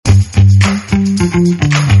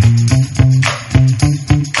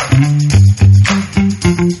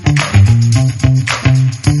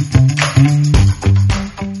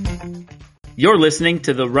You're listening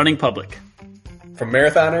to The Running Public. From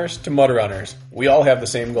marathoners to mud runners, we all have the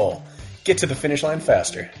same goal. Get to the finish line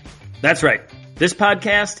faster. That's right. This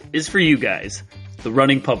podcast is for you guys, The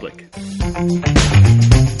Running Public.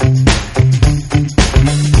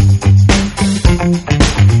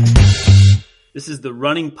 This is The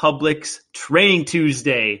Running Public's Training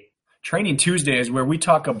Tuesday. Training Tuesday is where we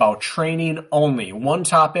talk about training only. One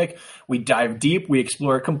topic, we dive deep, we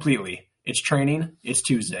explore it completely. It's training, it's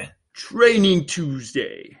Tuesday. Training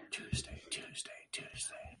Tuesday. Tuesday.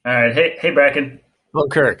 All right. Hey, Bracken. Hello,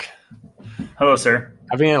 Kirk. Hello, sir.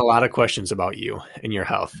 I've been getting a lot of questions about you and your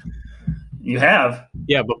health. You have?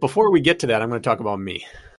 Yeah, but before we get to that, I'm going to talk about me.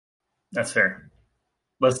 That's fair.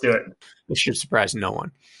 Let's do it. This should surprise no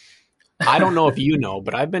one. I don't know if you know,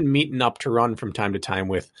 but I've been meeting up to run from time to time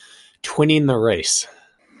with Twinning the Race.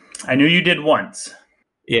 I knew you did once.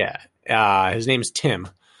 Yeah. His name's Tim.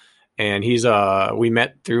 And we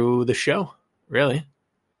met through the show, really.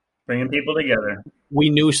 Bringing people together. We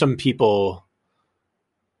knew some people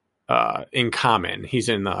in common. He's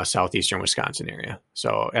in the southeastern Wisconsin area.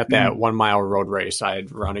 So at that 1 mile road race, I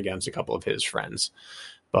had run against a couple of his friends.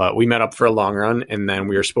 But we met up for a long run, and then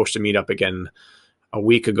we were supposed to meet up again a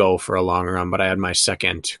week ago for a long run, but I had my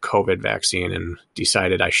second COVID vaccine and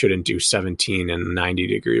decided I shouldn't do 17 and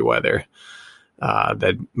 90-degree weather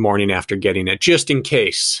that morning after getting it, just in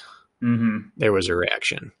case there was a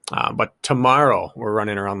reaction. But tomorrow, we're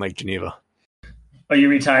running around Lake Geneva. Are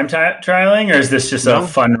you time trialing, or is this just a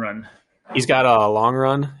fun run? He's got a long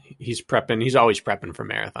run. He's prepping. He's always prepping for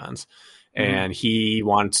marathons. And he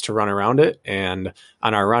wants to run around it. And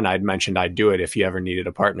on our run, I'd mentioned I'd do it if he ever needed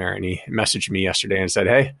a partner. And he messaged me yesterday and said,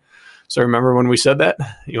 "Hey, so remember when we said that?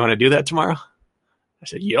 You want to do that tomorrow?" I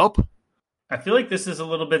said, "Yup." I feel like this is a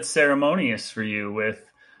little bit ceremonious for you with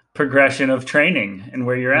progression of training and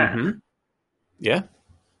where you're at. Yeah.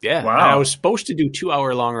 Wow. I was supposed to do 2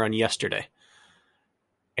 hour long run yesterday.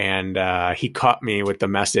 And he caught me with the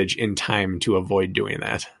message in time to avoid doing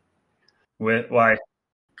that. Why?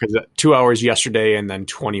 Because 2 hours yesterday and then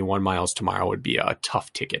 21 miles tomorrow would be a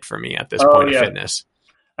tough ticket for me at this point of fitness.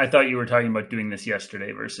 I thought you were talking about doing this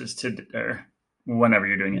yesterday versus or whenever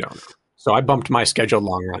you're doing it. No. So I bumped my scheduled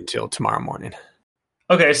long run till tomorrow morning.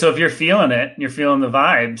 Okay, so if you're feeling it, you're feeling the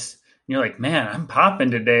vibes, you're like, man, I'm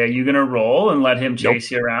popping today. Are you going to roll and let him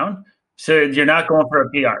chase you around? So you're not going for a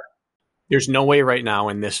PR? There's no way right now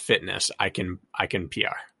in this fitness I can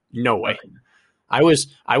PR. No way. Okay. I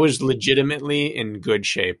was legitimately in good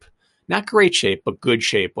shape, not great shape, but good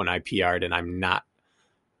shape when I PR'd, and I'm not.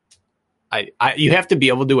 You have to be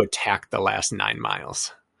able to attack the last 9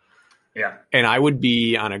 miles. Yeah. And I would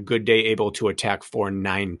be on a good day able to attack for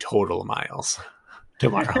 9 total miles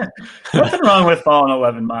tomorrow. Nothing wrong with falling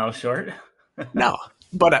 11 miles short. No,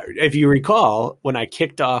 but if you recall, when I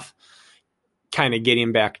kicked off kind of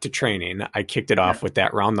getting back to training, I kicked it off with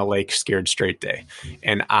that round the lake scared straight day.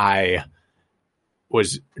 And I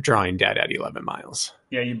was drawing dead at 11 miles.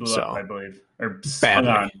 Yeah, you blew up, I believe. Or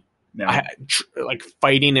badly. Yeah. I like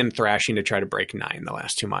fighting and thrashing to try to break 9 the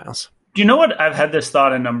last 2 miles. Do you know what? I've had this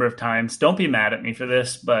thought a number of times. Don't be mad at me for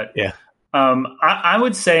this, but yeah. I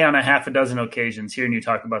would say on a half a dozen occasions, hearing you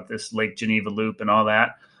talk about this Lake Geneva loop and all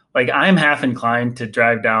that, like I'm half inclined to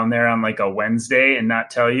drive down there on like a Wednesday and not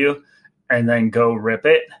tell you, and then go rip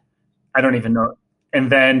it. I don't even know. And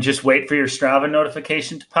then just wait for your Strava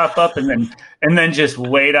notification to pop up and then just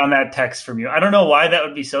wait on that text from you. I don't know why that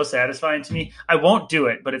would be so satisfying to me. I won't do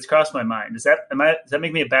it, but it's crossed my mind. Does that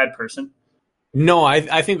make me a bad person? No,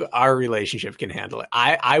 I think our relationship can handle it.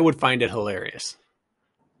 I would find it hilarious.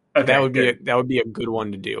 Okay, that would be a good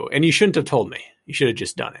one to do. And you shouldn't have told me. You should have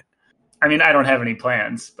just done it. I mean, I don't have any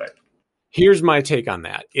plans, but here's my take on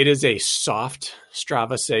that. It is a soft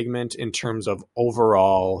Strava segment in terms of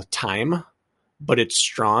overall time, but it's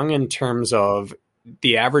strong in terms of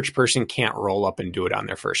the average person can't roll up and do it on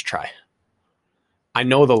their first try. I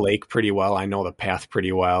know the lake pretty well. I know the path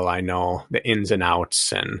pretty well. I know the ins and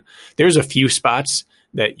outs. And there's a few spots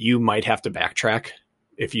that you might have to backtrack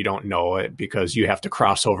if you don't know it, because you have to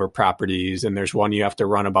cross over properties. And there's one you have to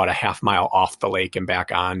run about a half mile off the lake and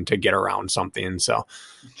back on to get around something. So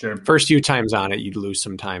sure. First few times on it, you'd lose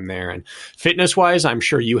some time there. And fitness wise, I'm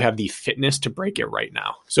sure you have the fitness to break it right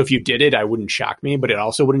now. So if you did it, I wouldn't shock me, but it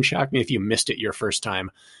also wouldn't shock me if you missed it your first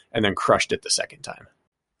time and then crushed it the second time.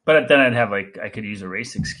 But then I'd have I could use a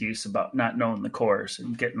race excuse about not knowing the course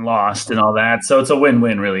and getting lost and all that. So it's a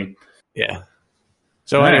win-win, really. Yeah.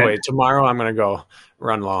 So anyway, tomorrow I'm going to go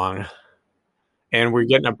run long, and we're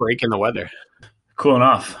getting a break in the weather. Cooling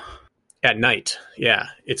off. At night. Yeah.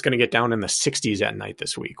 It's going to get down in the 60s at night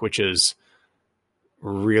this week, which is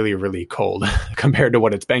really, really cold compared to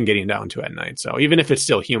what it's been getting down to at night. So even if it's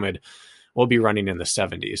still humid, we'll be running in the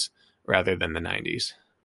 70s rather than the 90s.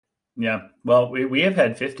 Yeah. Well, we have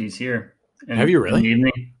had 50s here Have you in the really?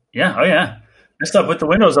 evening. Yeah. Oh, yeah. I slept with the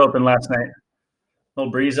windows open last night.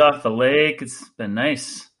 Little breeze off the lake. It's been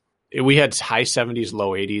nice. We had high 70s,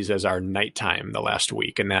 low 80s as our nighttime the last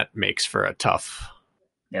week, and that makes for a tough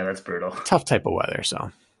That's brutal. type of weather. So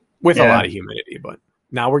with a lot of humidity, but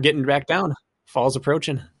now we're getting back down. Fall's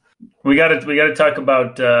approaching. We got to talk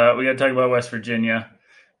about West Virginia.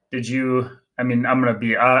 Did you? I mean, I'm going to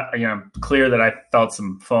be clear that I felt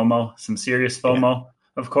some FOMO, some serious FOMO. Yeah.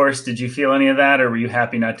 Of course, did you feel any of that, or were you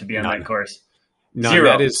happy not to be on that course? No, Zero.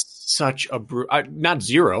 That is such a not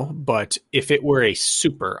zero, but if it were a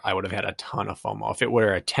super, I would have had a ton of FOMO. If it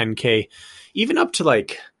were a 10K, even up to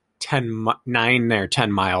like 9 or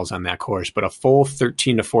 10 miles on that course, but a full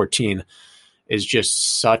 13 to 14 is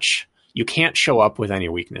just such, you can't show up with any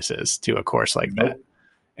weaknesses to a course like that.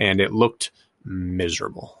 And it looked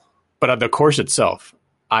miserable. But the course itself,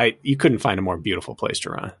 you couldn't find a more beautiful place to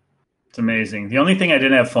run. It's amazing. The only thing I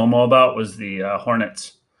didn't have FOMO about was the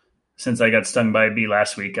Hornets. Since I got stung by a bee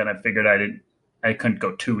last week, and I figured I couldn't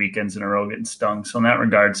go 2 weekends in a row getting stung. So in that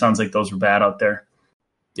regard, sounds like those were bad out there.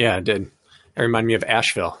 Yeah, it did. It reminded me of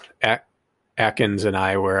Asheville. Atkins and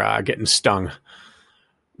I were getting stung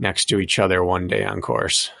next to each other one day on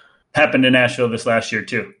course. Happened in Asheville this last year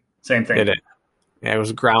too. Same thing. Did it? Yeah, it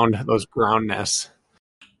was those ground nests.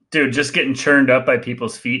 Dude, just getting churned up by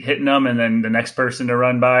people's feet hitting them, and then the next person to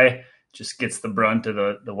run by just gets the brunt of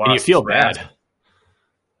the wasp. And you feel bad.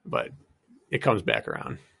 But it comes back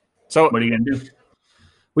around. So what are you going to do?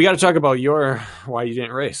 We got to talk about why you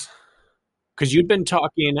didn't race. Because you'd been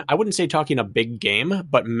talking, I wouldn't say talking a big game,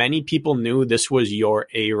 but many people knew this was your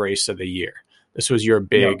A race of the year. This was your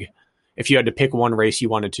big, if you had to pick one race you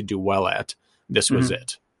wanted to do well at, this was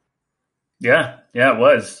it. Yeah, it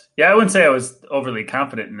was. Yeah, I wouldn't say I was overly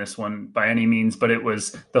confident in this one by any means, but it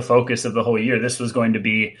was the focus of the whole year. This was going to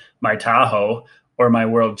be my Tahoe or my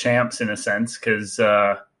world champs in a sense, because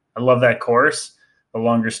I love that course. The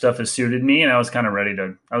longer stuff has suited me, and I was kind of ready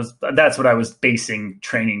to. That's what I was basing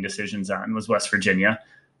training decisions on, was West Virginia.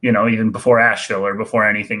 You know, even before Asheville or before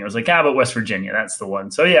anything, it was like, but West Virginia, that's the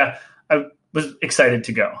one. So yeah, I was excited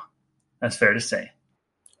to go. That's fair to say.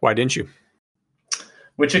 Why didn't you?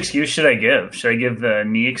 Which excuse should I give? Should I give the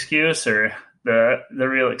knee excuse or the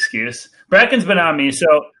real excuse? Bracken's been on me,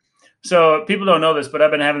 so people don't know this, but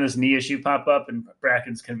I've been having this knee issue pop up, and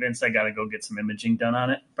Bracken's convinced I got to go get some imaging done on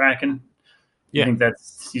it. Bracken, you think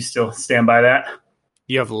you still stand by that?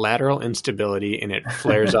 You have lateral instability, and it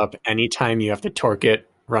flares up anytime you have to torque it,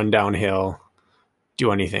 run downhill,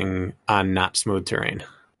 do anything on not smooth terrain.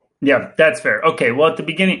 Yeah, that's fair. Okay, well, at the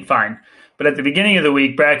beginning, fine. But at the beginning of the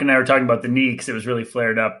week, Bracken and I were talking about the knee because it was really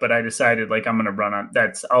flared up, but I decided, I'm going to run on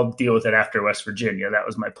that. I'll deal with it after West Virginia. That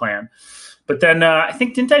was my plan. But then I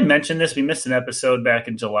think, didn't I mention this? We missed an episode back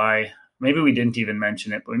in July. Maybe we didn't even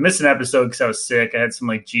mention it, but we missed an episode because I was sick. I had some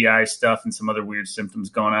GI stuff and some other weird symptoms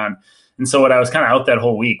going on. And so I was kind of out that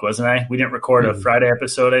whole week, wasn't I? We didn't record a Friday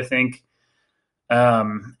episode, I think.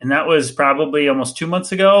 And that was probably almost 2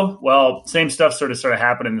 months ago. Well, same stuff sort of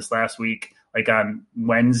happening this last week, on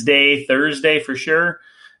Wednesday, Thursday for sure.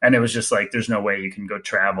 And it was just there's no way you can go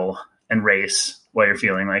travel and race while you're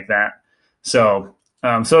feeling like that. So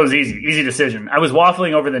it was easy decision. I was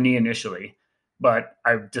waffling over the knee initially, but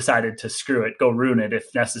I decided to screw it, go ruin it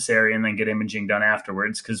if necessary, and then get imaging done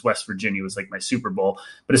afterwards because West Virginia was my Super Bowl.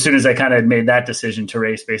 But as soon as I kind of made that decision to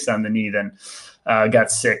race based on the knee, then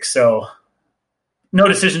got sick. So no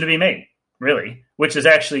decision to be made, really, which is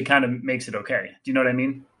actually kind of makes it okay. Do you know what I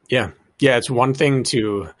mean? Yeah. Yeah, it's one thing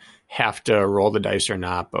to have to roll the dice or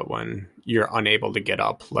not, but when you're unable to get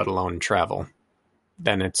up, let alone travel,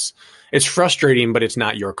 then it's frustrating, but it's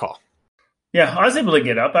not your call. Yeah, I was able to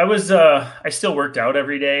get up. I still worked out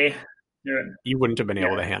every day. You wouldn't have been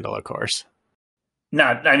able to handle a course.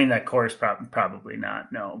 That course probably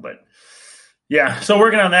not. No, but yeah. So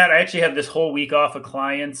working on that, I actually have this whole week off of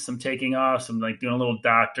clients. I'm taking off. I'm doing a little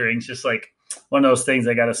doctoring. It's just one of those things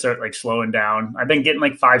I got to start slowing down. I've been getting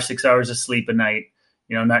 5-6 hours of sleep a night.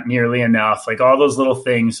 Not nearly enough. All those little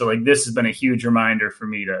things. So this has been a huge reminder for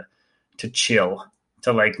me to chill.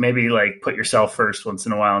 To maybe put yourself first once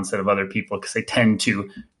in a while instead of other people, because they tend to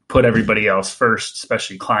put everybody else first,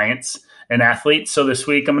 especially clients and athletes. So this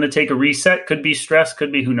week I'm going to take a reset. Could be stress,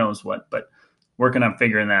 could be who knows what, but working on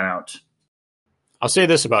figuring that out. I'll say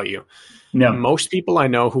this about you. No. Most people I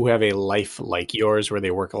know who have a life like yours where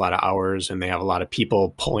they work a lot of hours and they have a lot of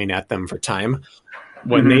people pulling at them for time.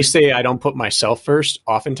 When they say I don't put myself first,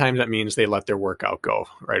 oftentimes that means they let their workout go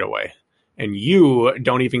right away. and you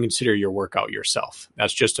don't even consider your workout yourself.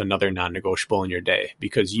 That's just another non-negotiable in your day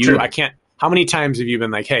because True. I can't, how many times have you been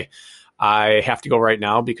like, hey, I have to go right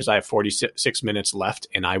now because I have 46 minutes left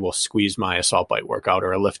and I will squeeze my assault bite workout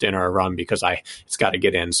or a lift in or a run because it's got to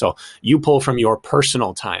get in. So you pull from your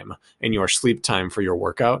personal time and your sleep time for your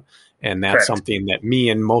workout. And that's Correct. something that me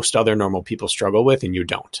and most other normal people struggle with, and you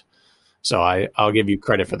don't. So I'll give you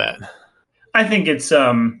credit for that. I think it's,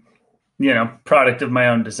 product of my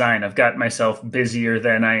own design. I've got myself busier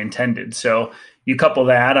than I intended. So you couple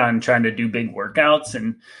that on trying to do big workouts.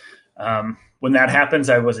 And when that happens,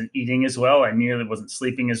 I wasn't eating as well. I nearly wasn't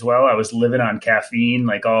sleeping as well. I was living on caffeine,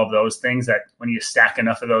 like all of those things that when you stack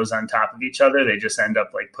enough of those on top of each other, they just end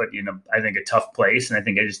up like putting you in I think a tough place. And I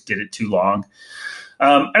think I just did it too long.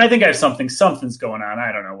 And I think I have something's going on.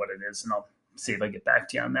 I don't know what it is. And I'll see if I get back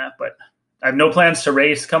to you on that, but I have no plans to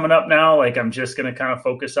race coming up now. Like I'm just going to kind of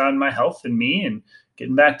focus on my health and me and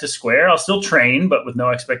getting back to square. I'll still train, but with no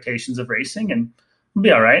expectations of racing, and I'll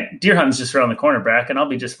be all right. Deer hunting's just around the corner, Brack, and I'll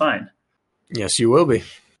be just fine. Yes, you will be.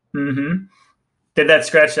 Mm-hmm. Did that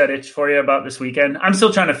scratch that itch for you about this weekend? I'm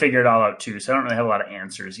still trying to figure it all out too, so I don't really have a lot of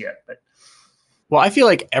answers yet. But well, I feel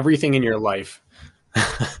like everything in your life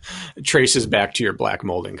traces back to your black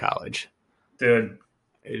mold in college. Dude.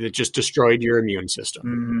 It just destroyed your immune system.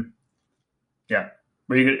 Mm-hmm. Yeah.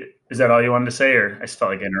 Is that all you wanted to say, or I just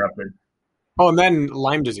felt like I interrupted? Oh, and then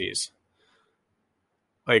Lyme disease.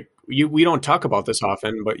 Like we don't talk about this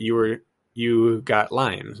often, but you got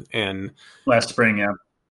Lyme, and last spring, yeah.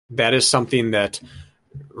 That is something that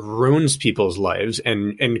ruins people's lives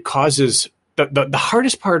and causes the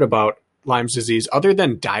hardest part about Lyme's disease, other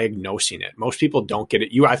than diagnosing it. Most people don't get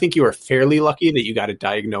it. I think you are fairly lucky that you got it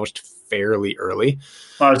diagnosed fairly early.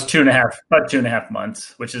 Well, it was about 2.5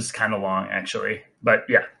 months, which is kind of long actually, but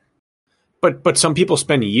yeah. But some people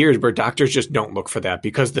spend years where doctors just don't look for that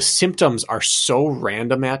because the symptoms are so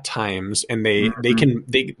random at times, and they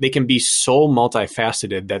can be so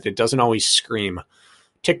multifaceted that it doesn't always scream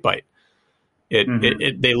tick bite.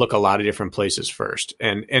 They look a lot of different places first,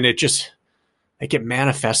 and it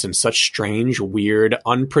manifests in such strange, weird,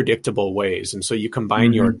 unpredictable ways. And so you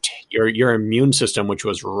combine your immune system, which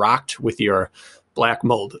was rocked with your black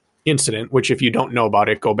mold incident, which if you don't know about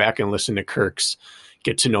it, go back and listen to Kirk's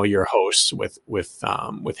Get to Know Your Hosts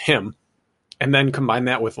with him, and then combine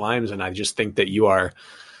that with Lyme's. And I just think that you are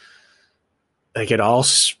like, it all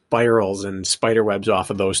spirals and spider webs off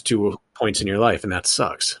of those 2 points in your life. And that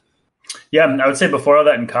sucks. Yeah. I would say before all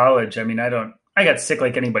that in college, I mean, I got sick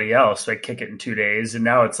like anybody else. So I kick it in 2 days. And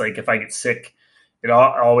now it's like, if I get sick, it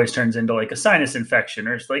always turns into like a sinus infection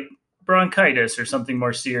or it's like bronchitis or something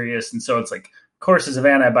more serious. And so it's like courses of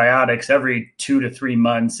antibiotics every 2 to 3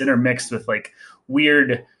 months intermixed with like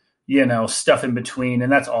weird, stuff in between.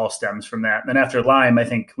 And that's all stems from that. And then after Lyme, I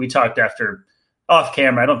think we talked after off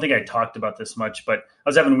camera. I don't think I talked about this much, but I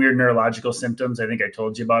was having weird neurological symptoms. I think I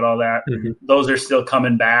told you about all that. Mm-hmm. Those are still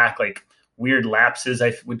coming back, like weird lapses,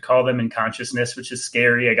 I would call them, in consciousness, which is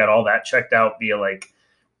scary. I got all that checked out via like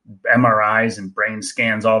MRIs and brain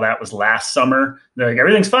scans. All that was last summer. They're like,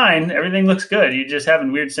 everything's fine. Everything looks good. You're just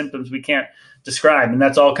having weird symptoms we can't describe. And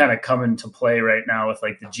that's all kind of coming to play right now with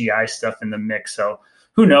like the GI stuff in the mix. So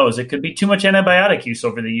who knows? It could be too much antibiotic use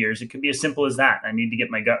over the years. It could be as simple as that. I need to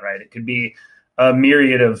get my gut right. It could be a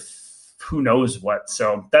myriad of who knows what.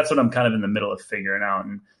 So that's what I'm kind of in the middle of figuring out.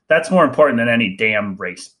 And that's more important than any damn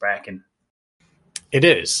race, Bracken. It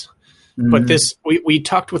is. Mm-hmm. But we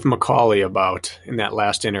talked with Macaulay about, in that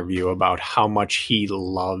last interview, about how much he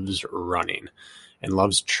loves running and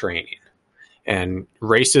loves training. And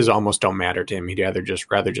races almost don't matter to him. He'd rather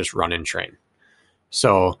just run and train.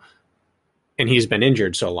 So, and he's been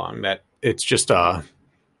injured so long that it's just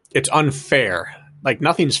it's unfair. Like,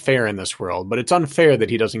 nothing's fair in this world, but it's unfair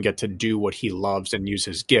that he doesn't get to do what he loves and use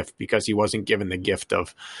his gift because he wasn't given the gift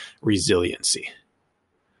of resiliency.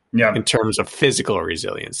 Yeah. In terms of physical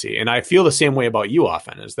resiliency. And I feel the same way about you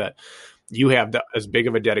often, is that you have as big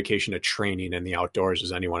of a dedication to training in the outdoors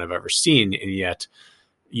as anyone I've ever seen. And yet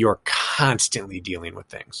you're constantly dealing with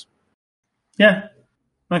things. Yeah.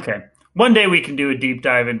 Okay. One day we can do a deep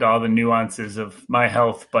dive into all the nuances of my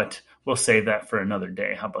health, but we'll save that for another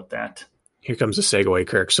day. How about that? Here comes a segue,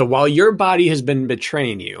 Kirk. So while your body has been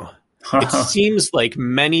betraying you, it seems like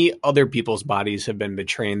many other people's bodies have been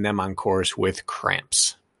betraying them on course with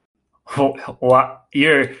cramps. Well,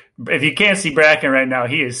 if you can't see Bracken right now,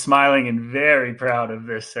 he is smiling and very proud of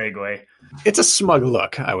this segue. It's a smug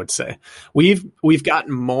look, I would say. We've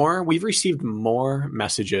received more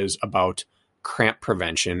messages about cramp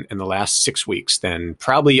prevention in the last 6 weeks than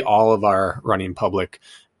probably all of our Running Public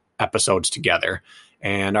episodes together.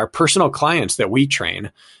 And our personal clients that we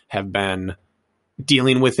train have been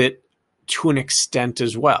dealing with it to an extent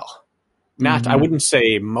as well. Not, I wouldn't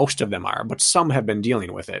say most of them are, but some have been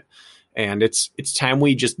dealing with it. And it's time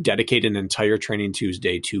we just dedicate an entire Training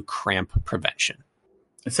Tuesday to cramp prevention.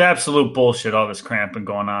 It's absolute bullshit, all this cramping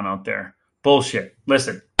going on out there. Bullshit.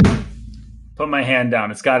 Listen, put my hand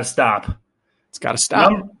down. It's got to stop. It's got to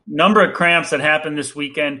stop. Number of cramps that happened this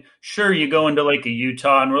weekend. Sure, you go into like a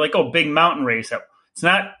Utah and we're like, oh, big mountain race. It's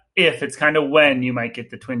not if, it's kind of when you might get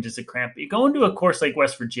the twinges of cramp. But you go into a course like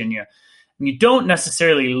West Virginia, and you don't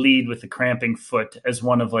necessarily lead with the cramping foot as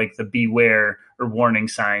one of like the beware or warning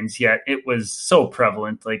signs, yet it was so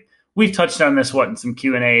prevalent. Like we've touched on this, in some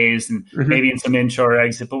Q&As and maybe in some intro or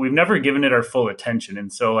exit, but we've never given it our full attention.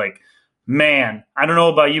 And so like, man, I don't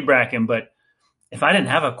know about you, Bracken, but if I didn't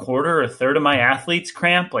have a quarter or a third of my athletes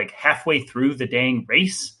cramp like halfway through the dang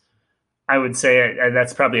race, I would say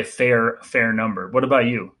that's probably a fair number. What about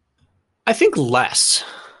you? I think less,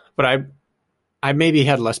 but I maybe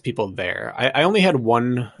had less people there. I only had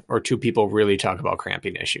 1 or 2 people really talk about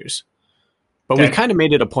cramping issues, but we kind of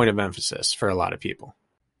made it a point of emphasis for a lot of people.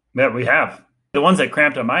 Yeah, we have. The ones that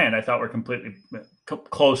cramped on my end, I thought were completely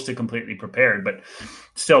close to completely prepared, but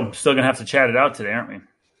still going to have to chat it out today, aren't we?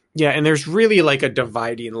 Yeah, and there's really like a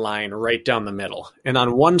dividing line right down the middle. And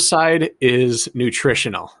on one side is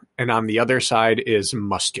nutritional, and on the other side is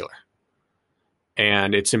muscular.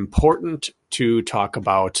 And it's important to talk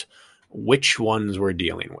about which ones we're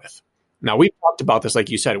dealing with. Now, we've talked about this, like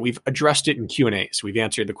you said, we've addressed it in Q&As. We've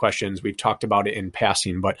answered the questions. We've talked about it in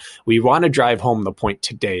passing, but we want to drive home the point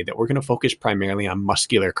today that we're going to focus primarily on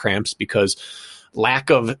muscular cramps because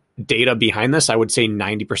lack of data behind this, I would say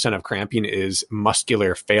 90% of cramping is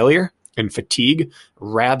muscular failure and fatigue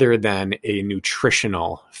rather than a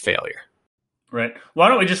nutritional failure. Right. Why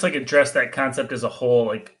don't we just like address that concept as a whole,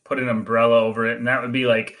 like put an umbrella over it. And that would be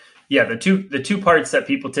like, yeah, the two parts that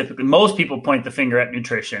most people point the finger at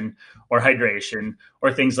nutrition or hydration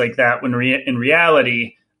or things like that. When in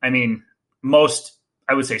reality, I mean, most,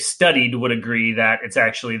 I would say studied would agree that it's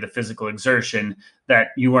actually the physical exertion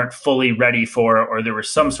that you weren't fully ready for, or there were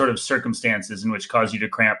some sort of circumstances in which caused you to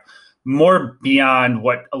cramp more beyond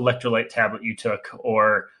what electrolyte tablet you took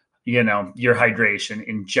or, your hydration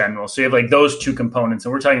in general. So you have like those two components,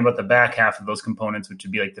 and we're talking about the back half of those components, which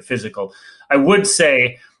would be like the physical. I would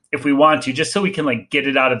say if we want to, just so we can like get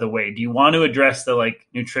it out of the way, do you want to address the like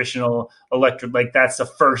nutritional like that's the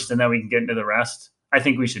first and then we can get into the rest? I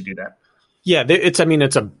think we should do that. Yeah, it's maybe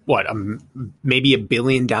 $1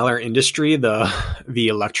 billion industry, the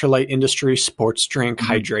electrolyte industry, sports drink,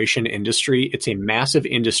 hydration industry. It's a massive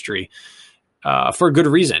industry for a good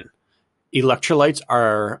reason. Electrolytes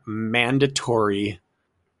are mandatory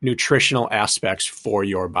nutritional aspects for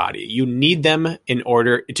your body. You need them in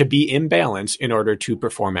order to be in balance in order to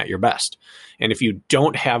perform at your best. And if you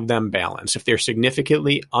don't have them balanced, if they're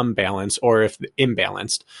significantly unbalanced or if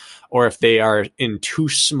imbalanced, or if they are in too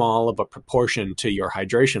small of a proportion to your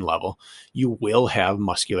hydration level, you will have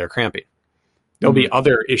muscular cramping. There'll be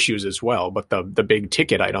other issues as well, but the big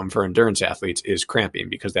ticket item for endurance athletes is cramping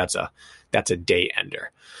because that's a day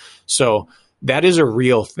ender. So that is a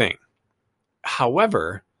real thing.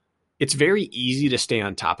 However, it's very easy to stay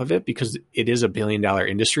on top of it because it is $1 billion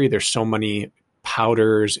industry. There's so many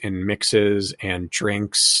powders and mixes and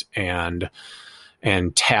drinks and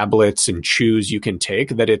tablets and chews you can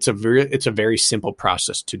take that it's a very simple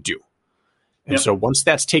process to do. And so once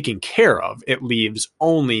that's taken care of, it leaves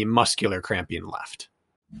only muscular cramping left.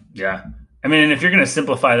 Yeah. I mean, and if you're going to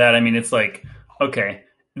simplify that, I mean, it's like, okay,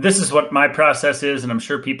 this is what my process is. And I'm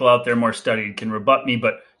sure people out there more studied can rebut me,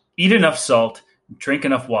 but eat enough salt, drink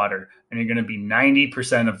enough water, and you're going to be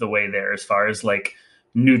 90% of the way there as far as like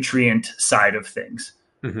nutrient side of things.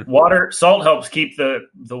 Salt helps keep the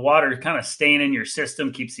water kind of staying in your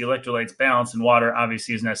system, keeps the electrolytes balanced, and water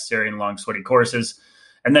obviously is necessary in long, sweaty courses.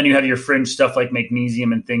 And then you have your fringe stuff like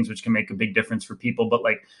magnesium and things, which can make a big difference for people. But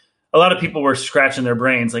like a lot of people were scratching their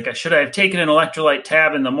brains, like, should I have taken an electrolyte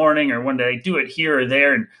tab in the morning, or when did I do it here or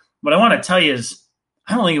there? And what I want to tell you is,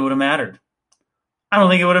 I don't think it would have mattered.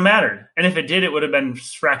 And if it did, it would have been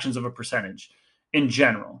fractions of a percentage in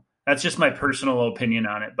general. That's just my personal opinion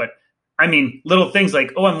on it. But I mean, little things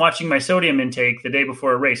like, I'm watching my sodium intake the day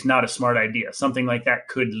before a race, not a smart idea. Something like that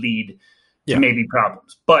could lead to maybe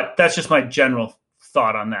problems. But that's just my general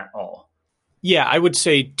thought on that all. Yeah, I would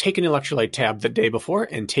say take an electrolyte tab the day before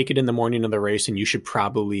and take it in the morning of the race, and you should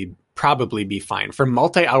probably be fine. For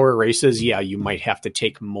multi-hour races, you might have to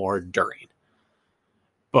take more during.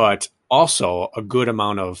 But also a good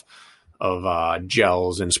amount of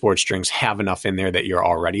gels and sports drinks have enough in there that you're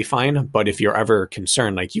already fine. But if you're ever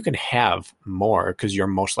concerned, like, you can have more because you're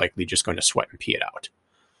most likely just going to sweat and pee it out.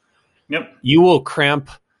 Yep. You will cramp.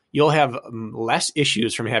 You'll have less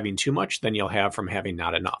issues from having too much than you'll have from having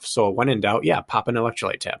not enough. So when in doubt, pop an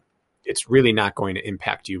electrolyte tab. It's really not going to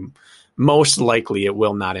impact you. Most likely it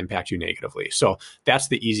will not impact you negatively. So that's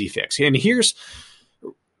the easy fix. And here's,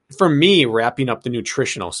 for me, wrapping up the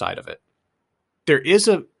nutritional side of it. There is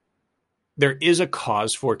a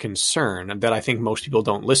cause for concern that I think most people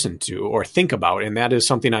don't listen to or think about. And that is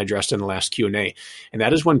something I addressed in the last Q&A. And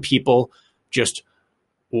that is when people just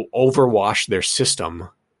will overwash their system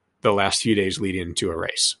the last few days leading into a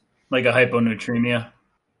race. Like a hyponatremia.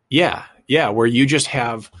 Yeah. Where you just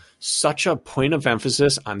have such a point of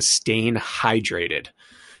emphasis on staying hydrated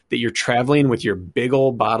that you're traveling with your big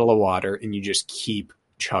old bottle of water and you just keep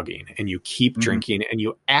chugging and you keep drinking and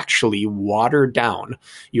you actually water down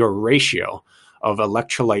your ratio of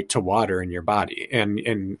electrolyte to water in your body. And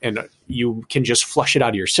you can just flush it out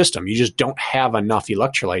of your system. You just don't have enough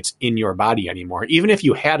electrolytes in your body anymore. Even if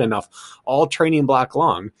you had enough all training block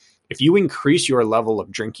long, if you increase your level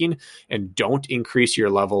of drinking and don't increase your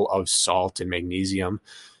level of salt and magnesium,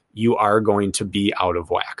 you are going to be out of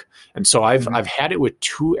whack. And so I've had it with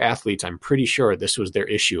two athletes. I'm pretty sure this was their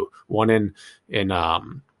issue. One in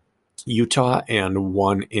Utah and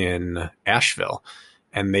one in Asheville.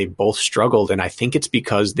 And they both struggled. And I think it's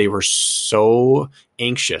because they were so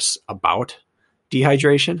anxious about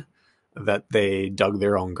dehydration that they dug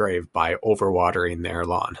their own grave by overwatering their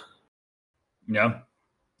lawn.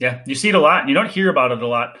 Yeah, you see it a lot. You don't hear about it a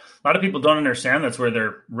lot. A lot of people don't understand that's where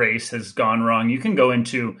their race has gone wrong. You can go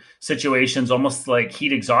into situations almost like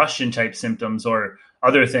heat exhaustion type symptoms or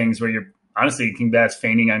other things where you're honestly, you can be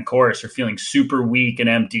fainting on course or feeling super weak and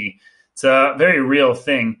empty. It's a very real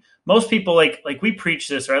thing. Most people, like we preach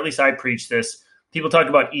this, or at least I preach this. People talk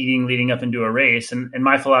about eating leading up into a race. And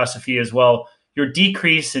my philosophy is, well, your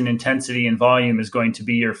decrease in intensity and volume is going to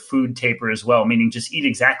be your food taper as well, meaning just eat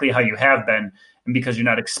exactly how you have been. And because you're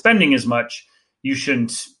not expending as much, you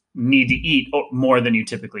shouldn't need to eat more than you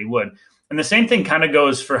typically would. And the same thing kind of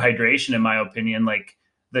goes for hydration, in my opinion. Like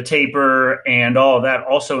the taper and all of that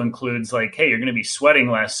also includes like, hey, you're going to be sweating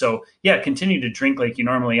less. So yeah, continue to drink like you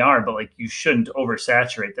normally are, but like you shouldn't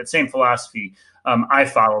oversaturate. That same philosophy I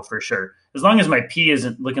follow for sure. As long as my pee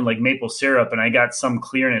isn't looking like maple syrup and I got some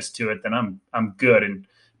clearness to it, then I'm good. And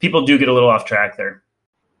people do get a little off track there.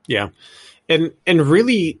 Yeah. And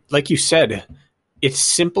really, like you said, it's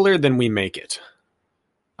simpler than we make it.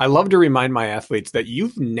 I love to remind my athletes that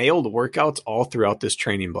you've nailed workouts all throughout this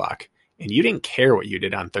training block, and you didn't care what you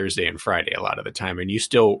did on Thursday and Friday a lot of the time, and you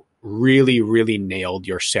still really, really nailed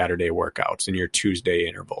your Saturday workouts and your Tuesday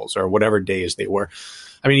intervals or whatever days they were.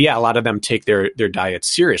 I mean, yeah, a lot of them take their diet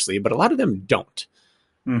seriously, but a lot of them don't.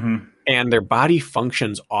 Mm-hmm. And their body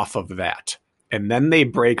functions off of that. And then they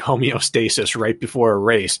break homeostasis right before a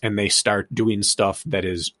race and they start doing stuff that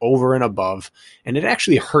is over and above, and it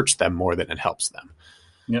actually hurts them more than it helps them.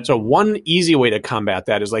 Yep. So one easy way to combat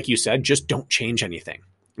that is, like you said, just don't change anything.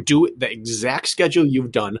 Do the exact schedule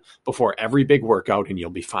you've done before every big workout and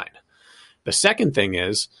you'll be fine. The second thing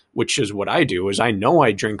is, which is what I do, is I know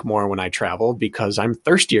I drink more when I travel because I'm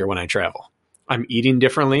thirstier when I travel. I'm eating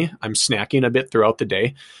differently. I'm snacking a bit throughout the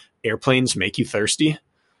day. Airplanes make you thirsty.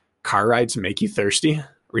 Car rides make you thirsty.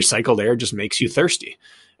 Recycled air just makes you thirsty.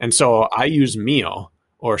 And so I use Mio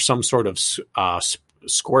or some sort of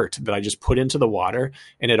squirt that I just put into the water,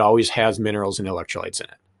 and it always has minerals and electrolytes in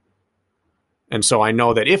it. And so I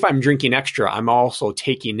know that if I'm drinking extra, I'm also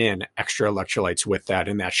taking in extra electrolytes with that,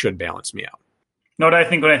 and that should balance me out. You know what I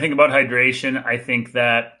think when I think about hydration? I think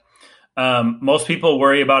that most people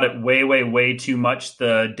worry about it way, way, way too much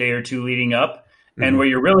the day or two leading up. And where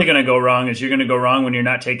you're really going to go wrong is you're going to go wrong when you're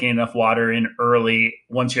not taking enough water in early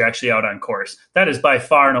once you're actually out on course. That is by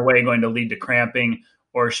far and away going to lead to cramping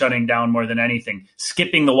or shutting down more than anything.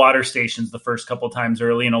 Skipping the water stations the first couple times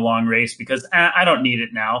early in a long race because I don't need it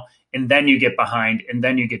now. And then you get behind and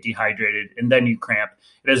then you get dehydrated and then you cramp.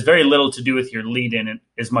 It has very little to do with your lead in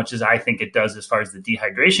as much as I think it does as far as the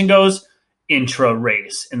dehydration goes intra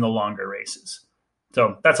race in the longer races.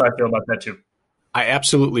 So that's how I feel about that too. I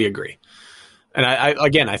absolutely agree. And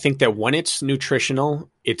I think that when it's nutritional,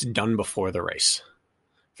 it's done before the race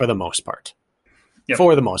for the most part. Yep.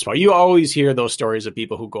 For the most part, you always hear those stories of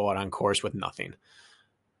people who go out on course with nothing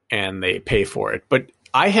and they pay for it. But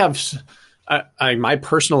I have my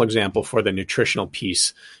personal example for the nutritional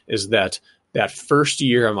piece is that first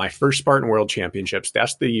year of my first Spartan World Championships,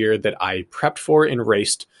 that's the year that I prepped for and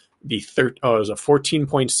raced it was a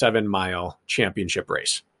 14.7 mile championship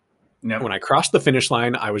race. Yep. When I crossed the finish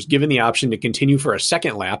line, I was given the option to continue for a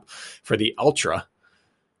second lap for the ultra,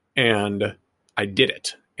 and I did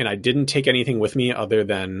it. And I didn't take anything with me other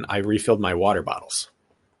than I refilled my water bottles.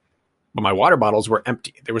 But my water bottles were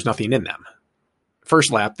empty. There was nothing in them.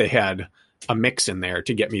 First lap, they had a mix in there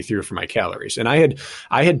to get me through for my calories. And I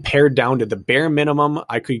had pared down to the bare minimum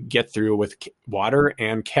I could get through with water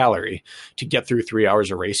and calorie to get through 3 hours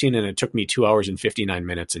of racing. And it took me 2 hours and 59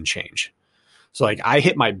 minutes and change. So like I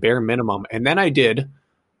hit my bare minimum, and then I did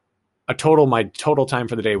my total time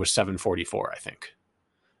for the day was 7:44, I think.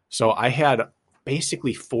 So I had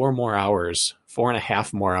basically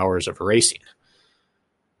 4.5 more hours of racing.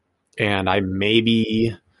 And I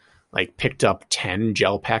maybe like picked up 10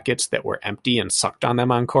 gel packets that were empty and sucked on them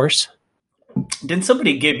on course. Didn't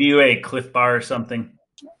somebody give you a Cliff Bar or something?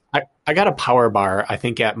 I got a power bar, I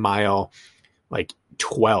think at mile like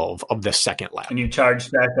 12 of the second lap. And you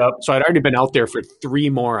charged back up? So I'd already been out there for 3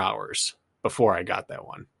 more hours before I got that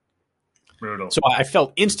one. Brutal. So I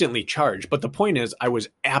felt instantly charged. But the point is I was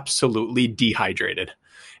absolutely dehydrated,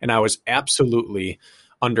 and I was absolutely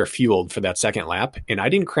underfueled for that second lap, and I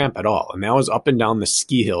didn't cramp at all. And that was up and down the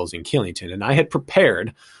ski hills in Killington. And I had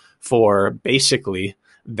prepared for basically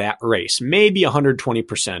that race, maybe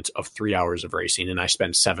 120% of 3 hours of racing. And I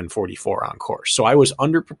spent 7:44 on course. So I was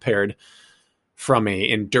underprepared from a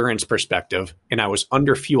endurance perspective, and I was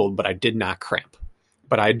underfueled, but I did not cramp.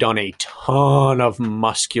 But I had done a ton of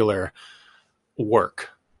muscular work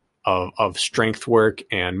of strength work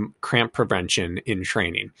and cramp prevention in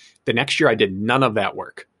training. The next year I did none of that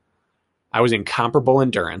work. I was in comparable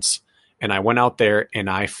endurance, and I went out there and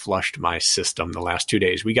I flushed my system the last 2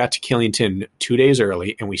 days. We got to Killington 2 days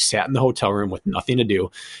early, and we sat in the hotel room with nothing to do.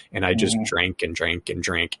 And I just drank and drank and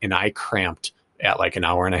drank, and I cramped at like an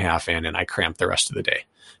hour and a half in, and I cramped the rest of the day.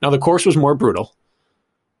 Now the course was more brutal,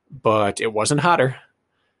 but it wasn't hotter,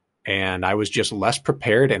 and I was just less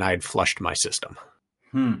prepared, and I had flushed my system.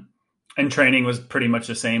 And training was pretty much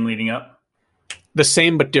the same leading up? The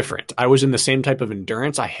same, but different. I was in the same type of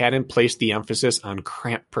endurance. I hadn't placed the emphasis on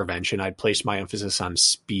cramp prevention. I'd placed my emphasis on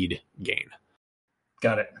speed gain.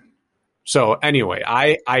 Got it. So anyway,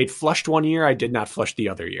 I flushed one year. I did not flush the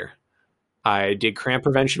other year. I did cramp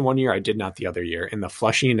prevention one year. I did not the other year. And the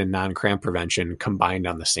flushing and non-cramp prevention combined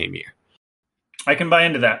on the same year. I can buy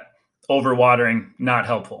into that. Overwatering, not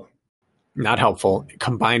helpful. Not helpful,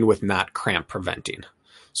 combined with not cramp preventing.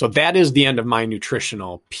 So that is the end of my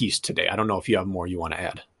nutritional piece today. I don't know if you have more you want to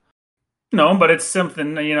add. No, but it's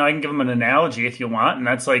something, I can give them an analogy if you want. And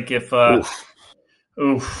that's like if, I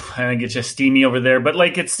get you steamy over there. But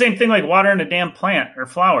like it's the same thing like watering a damn plant or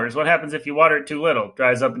flowers. What happens if you water it too little? It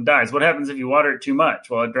dries up and dies. What happens if you water it too much?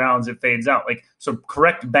 Well, it drowns, it fades out. Like, so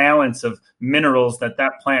correct balance of minerals that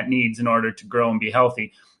plant needs in order to grow and be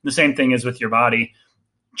healthy. The same thing is with your body.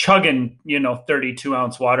 Chugging,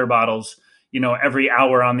 32-ounce water bottles, every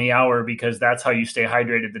hour on the hour, because that's how you stay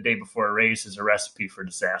hydrated the day before a race, is a recipe for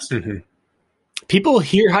disaster. Mm-hmm. People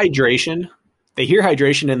hear hydration. They hear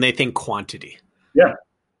hydration and they think quantity. Yeah.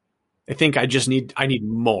 They think I need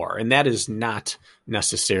more. And that is not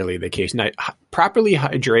necessarily the case. Now, properly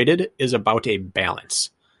hydrated is about a balance,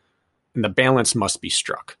 and the balance must be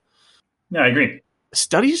struck. Yeah, I agree.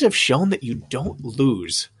 Studies have shown that you don't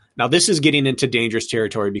lose. Now, this is getting into dangerous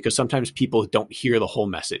territory because sometimes people don't hear the whole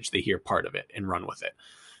message. They hear part of it and run with it.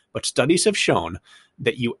 But studies have shown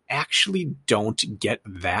that you actually don't get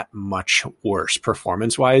that much worse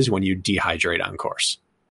performance-wise when you dehydrate on course.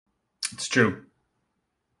 It's true.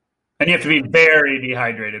 And you have to be very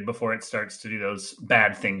dehydrated before it starts to do those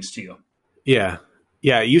bad things to you. Yeah.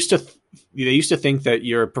 Yeah. They used to think that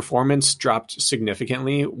your performance dropped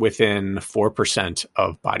significantly within 4%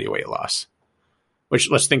 of body weight loss. Which,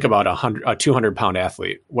 let's think about a 200-pound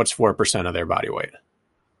athlete. What's 4% of their body weight?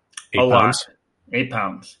 8 pounds? Lot. 8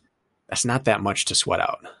 pounds. That's not that much to sweat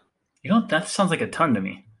out. That sounds like a ton to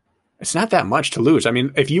me. It's not that much to lose. I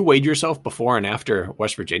mean, if you weighed yourself before and after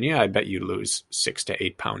West Virginia, I bet you'd lose 6 to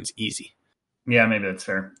 8 pounds easy. Yeah, maybe that's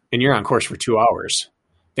fair. And you're on course for 2 hours.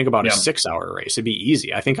 Think about a 6-hour race. It'd be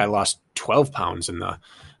easy. I think I lost 12 pounds in the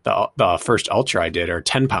first ultra I did, or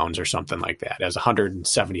 10 pounds or something like that, as a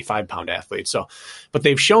 175-pound athlete. So, but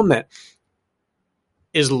they've shown that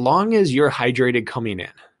as long as you're hydrated coming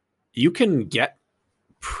in, you can get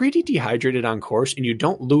pretty dehydrated on course and you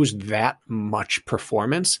don't lose that much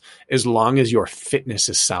performance as long as your fitness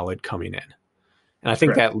is solid coming in. And I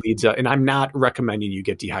think that leads and I'm not recommending you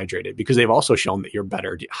get dehydrated, because they've also shown that you're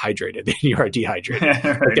better hydrated than you are dehydrated.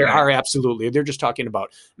 They're just talking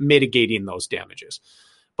about mitigating those damages.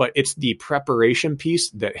 But it's the preparation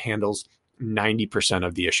piece that handles 90%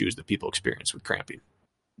 of the issues that people experience with cramping.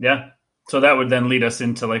 Yeah. So that would then lead us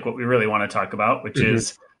into like what we really want to talk about, which Mhm.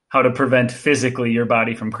 is how to prevent physically your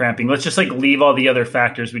body from cramping. Let's just like leave all the other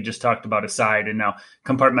factors we just talked about aside and now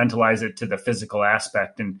compartmentalize it to the physical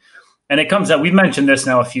aspect. And it comes out, we've mentioned this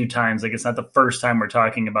now a few times, like it's not the first time we're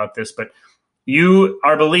talking about this, but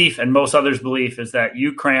our belief and most others' belief is that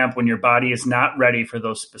you cramp when your body is not ready for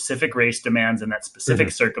those specific race demands in that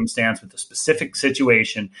specific circumstance with the specific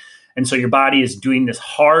situation. And so your body is doing this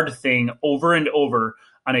hard thing over and over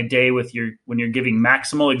on a day when you're giving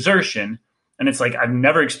maximal exertion. And it's like, I've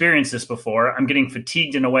never experienced this before. I'm getting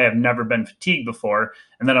fatigued in a way I've never been fatigued before.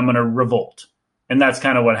 And then I'm going to revolt. And that's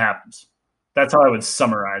kind of what happens. That's how I would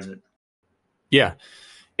summarize it. Yeah.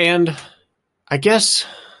 And I guess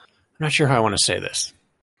I'm not sure how I want to say this.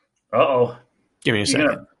 Uh-oh. Give me a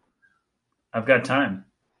second. I've got time.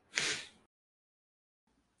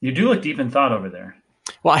 You do look deep in thought over there.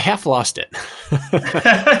 Well, I half lost it.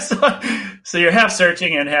 So you're half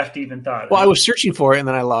searching and half deep in thought. Well, I was searching for it and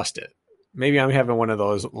then I lost it. Maybe I'm having one of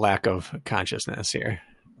those lack of consciousness here,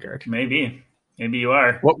 Gert. Maybe you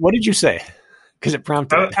are. What did you say? Because it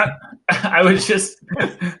prompted. I was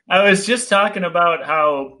just talking about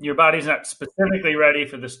how your body's not specifically ready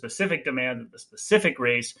for the specific demands of the specific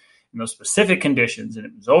race in those specific conditions, and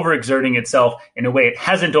it was overexerting itself in a way it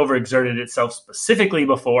hasn't overexerted itself specifically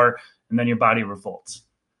before, and then your body revolts.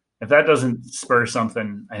 If that doesn't spur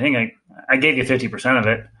something, I think I gave you 50% of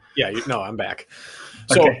it. Yeah, no, I'm back.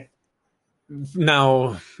 So okay.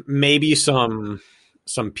 Now maybe some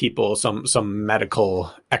people, some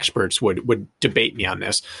medical experts would debate me on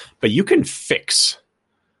this, but you can fix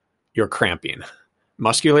your cramping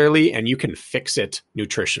muscularly and you can fix it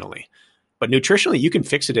nutritionally. But nutritionally, you can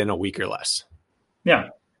fix it in a week or less. Yeah.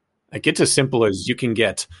 Like it's as simple as you can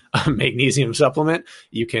get a magnesium supplement,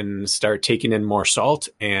 you can start taking in more salt,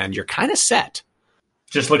 and you're kind of set.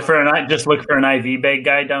 Just look for an IV bag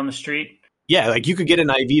guy down the street. Yeah, like you could get an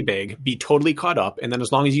IV bag, be totally caught up, and then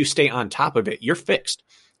as long as you stay on top of it, you're fixed.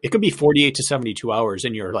 It could be 48 to 72 hours,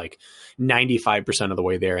 and you're like 95% of the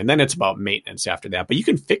way there. And then it's about maintenance after that. But you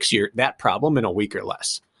can fix that problem in a week or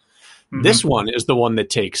less. Mm-hmm. This one is the one that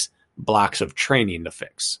takes blocks of training to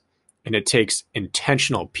fix. And it takes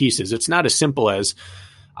intentional pieces. It's not as simple as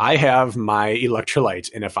I have my electrolytes,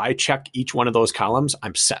 and if I check each one of those columns,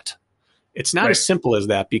 I'm set. It's not as simple as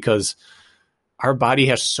that because our body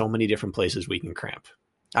has so many different places we can cramp.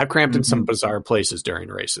 I've cramped in some bizarre places during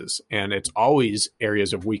races, and it's always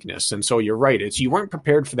areas of weakness. And so you're right. You weren't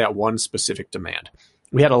prepared for that one specific demand.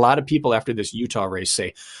 We had a lot of people after this Utah race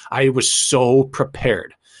say, I was so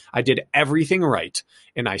prepared. I did everything right,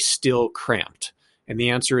 and I still cramped. And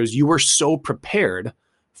the answer is you were so prepared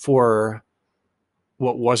for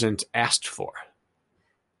what wasn't asked for.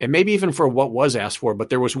 And maybe even for what was asked for, but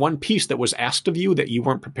there was one piece that was asked of you that you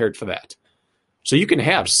weren't prepared for that. So you can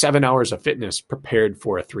have 7 hours of fitness prepared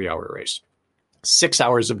for a 3-hour race, 6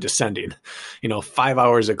 hours of descending, 5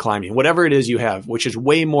 hours of climbing, whatever it is you have, which is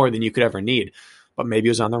way more than you could ever need, but maybe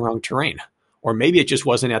it was on the wrong terrain. Or maybe it just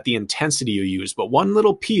wasn't at the intensity you used, but one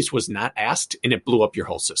little piece was not asked and it blew up your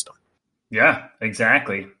whole system. Yeah,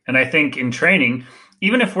 exactly. And I think in training,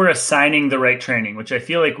 even if we're assigning the right training, which I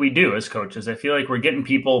feel like we do as coaches, I feel like we're getting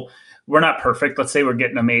people, we're not perfect. Let's say we're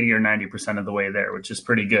getting them 80 or 90% of the way there, which is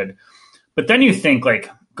pretty good. But then you think like,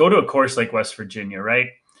 go to a course like West Virginia, right?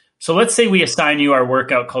 So let's say we assign you our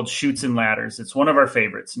workout called Chutes and Ladders. It's one of our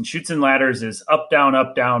favorites. And Chutes and Ladders is up,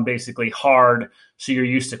 down, basically hard. So you're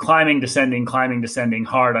used to climbing, descending,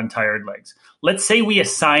 hard on tired legs. Let's say we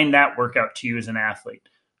assign that workout to you as an athlete.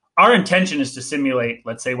 Our intention is to simulate,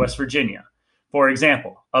 let's say, West Virginia. For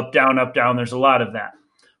example, up, down, there's a lot of that.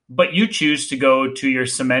 But you choose to go to your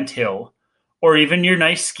cement hill or even your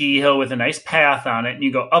nice ski hill with a nice path on it, and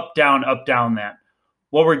you go up, down that.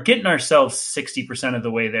 Well, we're getting ourselves 60% of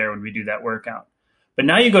the way there when we do that workout. But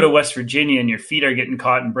now you go to West Virginia and your feet are getting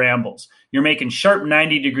caught in brambles. You're making sharp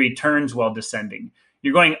 90-degree turns while descending.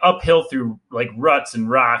 You're going uphill through like ruts and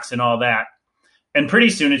rocks and all that. And pretty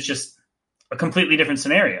soon it's just a completely different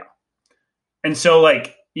scenario. And so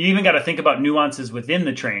like you even got to think about nuances within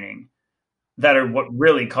the training that are what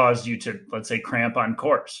really caused you to, let's say, cramp on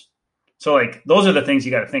course. So like those are the things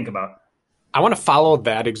you got to think about. I want to follow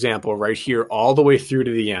that example right here all the way through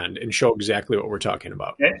to the end and show exactly what we're talking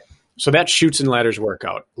about. Okay. So that Chutes and Ladders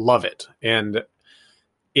workout, love it. And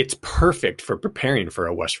it's perfect for preparing for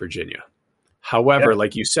a West Virginia. However,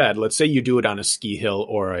 like you said, let's say you do it on a ski hill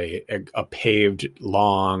or a paved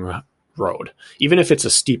long road. Even if it's a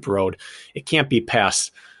steep road, it can't be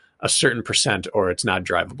past a certain percent or it's not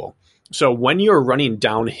drivable. So when you're running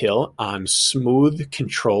downhill on smooth,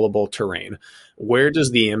 controllable terrain, where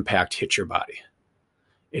does the impact hit your body?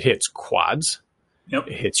 It hits quads. Yep.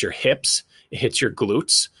 It hits your hips, it hits your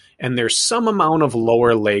glutes, and there's some amount of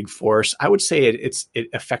lower leg force. I would say it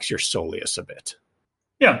affects your soleus a bit.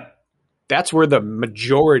 Yeah. That's where the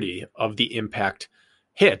majority of the impact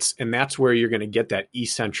hits, and that's where you're going to get that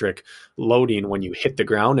eccentric loading when you hit the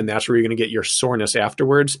ground, and that's where you're going to get your soreness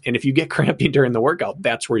afterwards. And if you get cramping during the workout,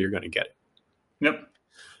 that's where you're going to get it. Yep.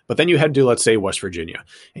 But then you head to, let's say, West Virginia,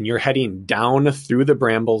 and you're heading down through the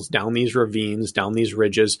brambles, down these ravines, down these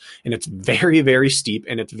ridges, and it's very, very steep,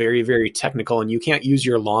 and it's very, very technical, and you can't use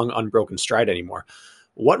your long, unbroken stride anymore.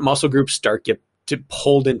 What muscle groups start get to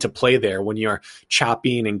pulled into play there when you're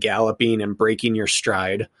chopping and galloping and breaking your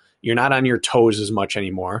stride? You're not on your toes as much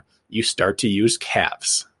anymore. You start to use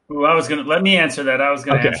calves. Ooh, let me answer that. I was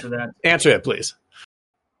going to answer that. Answer it, please.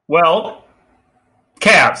 Well,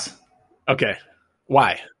 calves. Okay.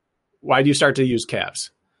 Why? Why do you start to use calves?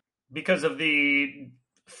 Because of the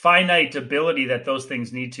finite ability that those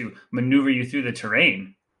things need to maneuver you through the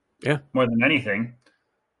terrain. Yeah. More than anything,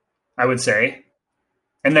 I would say.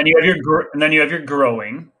 And then you have your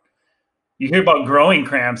growing. You hear about growing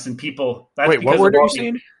cramps and people. Wait, what word are you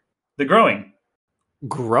saying? The growing.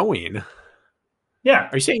 Growing? Yeah.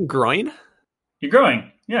 Are you saying groin? You're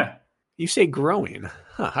growing. Yeah. You say growing.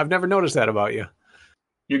 Huh, I've never noticed that about you.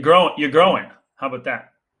 You're growing. How about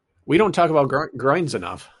that? We don't talk about groins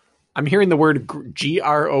enough. I'm hearing the word growing.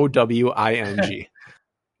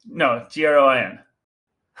 No, GROIN.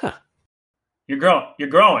 Huh. You're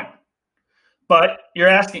growing. But you're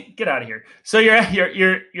asking, get out of here. So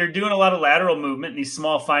you're doing a lot of lateral movement and these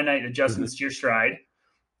small finite adjustments to your stride,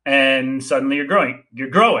 and suddenly you're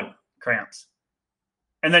growing cramps.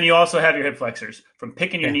 And then you also have your hip flexors from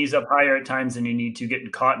picking your knees up higher at times than you need to,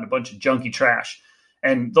 getting caught in a bunch of junky trash.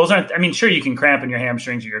 And those aren't, I mean, sure, you can cramp in your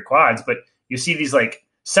hamstrings or your quads, but you see these like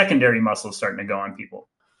secondary muscles starting to go on people.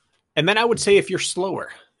 And then I would say if you're slower,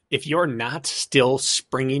 if you're not still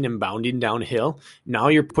springing and bounding downhill, now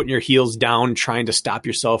you're putting your heels down, trying to stop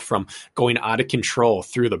yourself from going out of control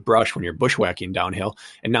through the brush when you're bushwhacking downhill.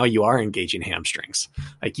 And now you are engaging hamstrings.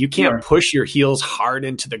 Like you can't push your heels hard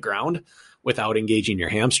into the ground without engaging your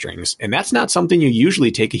hamstrings. And that's not something you usually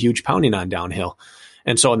take a huge pounding on downhill.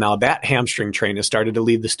 And so now that hamstring train has started to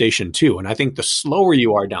leave the station too. And I think the slower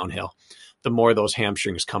you are downhill, the more those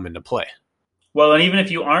hamstrings come into play. Well, and even if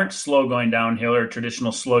you aren't slow going downhill or a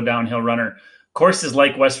traditional slow downhill runner, courses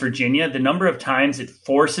like West Virginia, the number of times it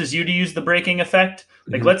forces you to use the braking effect,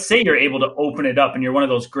 like let's say you're able to open it up and you're one of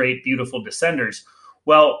those great, beautiful descenders.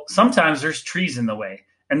 Well, sometimes there's trees in the way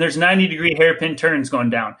and there's 90-degree hairpin turns going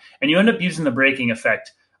down, and you end up using the braking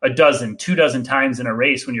effect 2 dozen times in a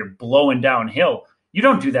race when you're blowing downhill. You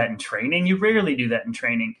don't do that in training. You rarely do that in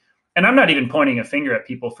training. And I'm not even pointing a finger at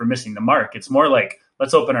people for missing the mark. It's more like,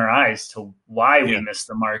 let's open our eyes to why we missed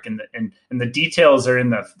the mark. And the details are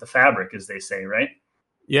in the fabric, as they say, right?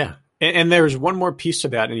 Yeah. And there's one more piece to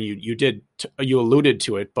that. And you alluded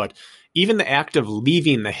to it, but even the act of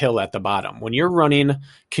leaving the hill at the bottom, when you're running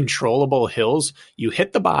controllable hills, you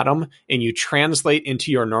hit the bottom and you translate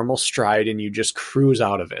into your normal stride and you just cruise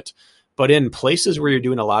out of it. But in places where you're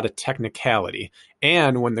doing a lot of technicality,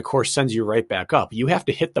 and when the course sends you right back up, you have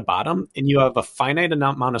to hit the bottom and you have a finite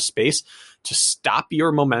amount of space to stop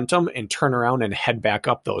your momentum and turn around and head back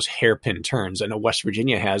up those hairpin turns. And West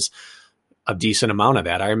Virginia has a decent amount of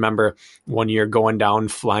that. I remember one year going down,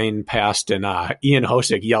 flying past, and Ian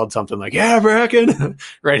Hosick yelled something like, "Yeah, Bracken!"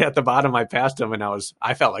 right at the bottom. I passed him, and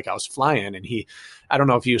I felt like I was flying. And I don't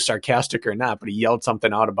know if he was sarcastic or not, but he yelled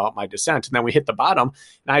something out about my descent. And then we hit the bottom,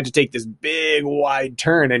 and I had to take this big, wide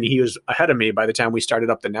turn, and he was ahead of me by the time we started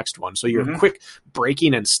up the next one. So you're quick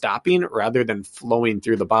braking and stopping rather than flowing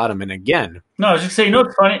through the bottom. And again, no, I was just saying, you know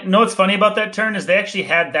what's funny? What's funny about that turn is they actually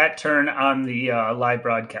had that turn on the live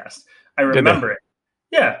broadcast. I remember it.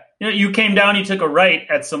 Yeah. You came down, you took a right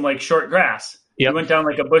at some like short grass. Yep. You went down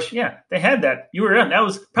like a bush. Yeah, they had that. You were in. That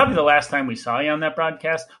was probably the last time we saw you on that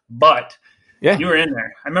broadcast, but you were in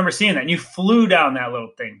there. I remember seeing that. And you flew down that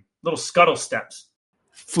little thing, little scuttle steps.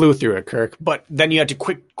 Flew through it, Kirk. But then you had to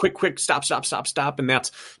quick, stop. And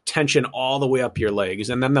that's tension all the way up your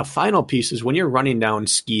legs. And then the final piece is when you're running down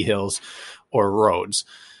ski hills or roads,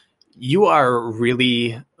 you are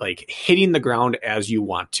really like hitting the ground as you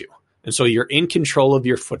want to. And so you're in control of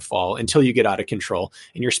your footfall until you get out of control,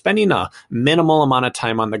 and you're spending a minimal amount of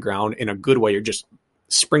time on the ground in a good way. You're just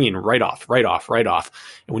springing right off.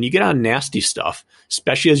 And when you get on nasty stuff,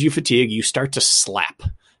 especially as you fatigue, you start to slap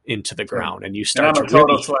into the ground, and you start I'm a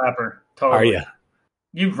total slapper. Totally. Are you?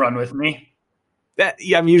 You've run with me.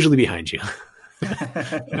 I'm usually behind you.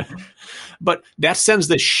 But that sends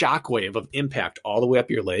this shockwave of impact all the way up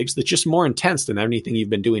your legs that's just more intense than anything you've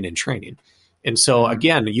been doing in training. And so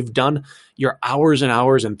again, you've done your hours and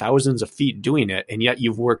hours and thousands of feet doing it, and yet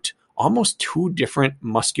you've worked almost 2 different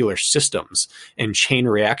muscular systems and chain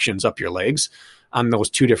reactions up your legs on those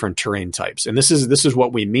 2 different terrain types. And this is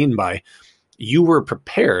what we mean by you were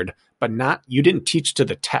prepared, but you didn't teach to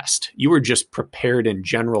the test. You were just prepared in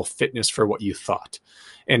general fitness for what you thought.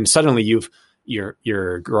 And suddenly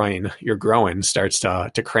your groin starts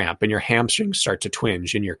to cramp, and your hamstrings start to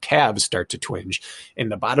twinge, and your calves start to twinge,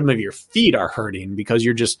 and the bottom of your feet are hurting because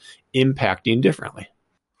you're just impacting differently.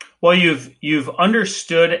 Well, you've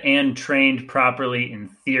understood and trained properly in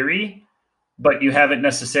theory, but you haven't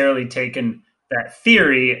necessarily taken that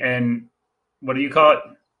theory and, what do you call it?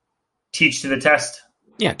 Teach to the test?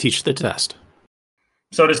 Yeah, teach to the test,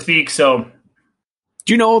 so to speak. So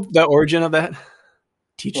do you know the origin of that?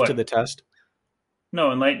 Teach to the test?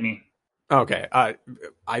 No, enlighten me. Okay.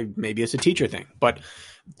 Maybe it's a teacher thing, but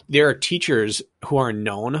there are teachers who are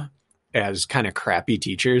known as kind of crappy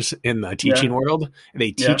teachers in the teaching world.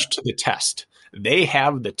 They teach to the test. They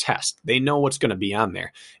have the test. They know what's going to be on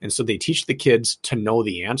there. And so they teach the kids to know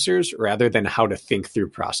the answers rather than how to think through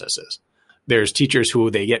processes. There's teachers who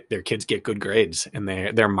their kids get good grades and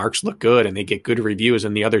their marks look good and they get good reviews,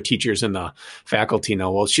 and the other teachers in the faculty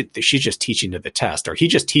know, well, she's just teaching to the test, or he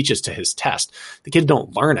just teaches to his test. The kids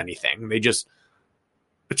don't learn anything.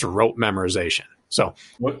 It's rote memorization. So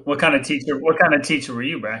what kind of teacher were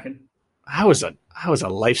you, Bracken? I was a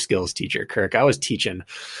life skills teacher, Kirk. I was teaching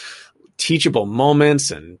teachable moments,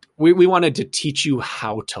 and we wanted to teach you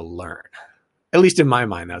how to learn. At least in my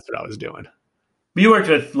mind, that's what I was doing. You worked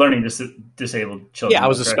with learning disabled children. Yeah, I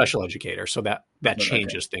was a special educator, so that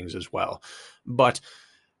changes things as well. But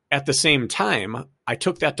at the same time, I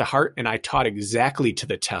took that to heart and I taught exactly to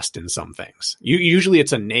the test in some things. Usually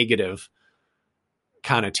it's a negative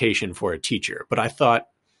connotation for a teacher, but I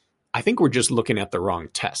think we're just looking at the wrong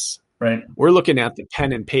tests. Right. We're looking at the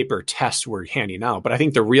pen and paper tests we're handing out, but I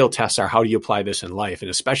think the real tests are how do you apply this in life? And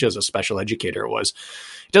especially as a special educator it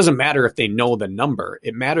doesn't matter if they know the number.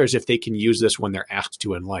 It matters if they can use this when they're asked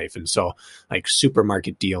to in life. And so like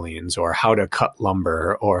supermarket dealings, or how to cut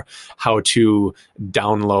lumber, or how to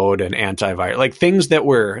download an antivirus, like things that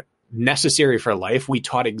were necessary for life, we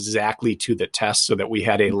taught exactly to the test so that we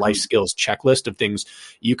had a life skills checklist of things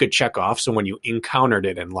you could check off. So when you encountered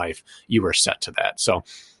it in life, you were set to that. So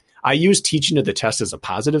I use teaching to the test as a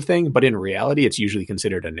positive thing, but in reality, it's usually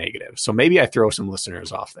considered a negative. So maybe I throw some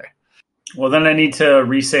listeners off there. Well, then I need to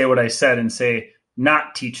re-say what I said and say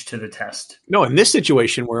not teach to the test. No, in this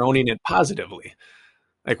situation, we're owning it positively.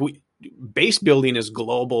 Like base building is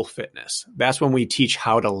global fitness. That's when we teach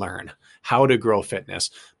how to learn, how to grow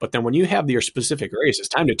fitness. But then when you have your specific race, it's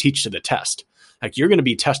time to teach to the test. Like you're going to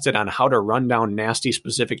be tested on how to run down nasty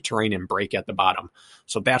specific terrain and break at the bottom.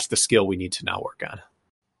 So that's the skill we need to now work on.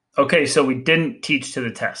 Okay, so we didn't teach to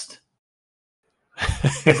the test.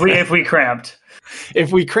 If we cramped.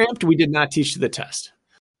 If we cramped, we did not teach to the test.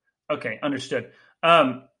 Okay, understood. Did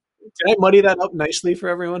I muddy that up nicely for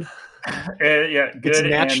everyone? Yeah, good. It's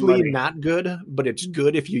naturally not good, but it's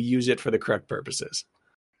good if you use it for the correct purposes.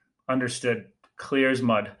 Understood. Clear as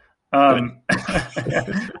mud. I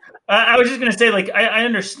was just going to say, like, I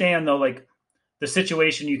understand, though, like, the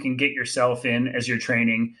situation you can get yourself in as you're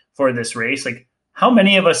training for this race. Like, how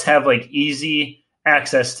many of us have, like, easy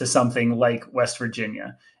access to something like West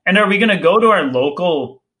Virginia? And are we going to go to our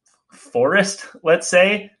local forest, let's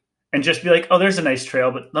say, and just be like, oh, there's a nice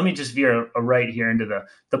trail, but let me just veer a right here into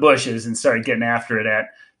the bushes and start getting after it at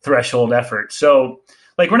threshold effort? So,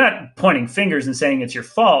 like, we're not pointing fingers and saying it's your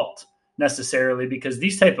fault necessarily, because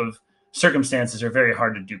these type of circumstances are very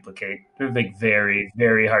hard to duplicate. They're like very,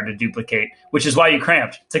 very hard to duplicate, which is why you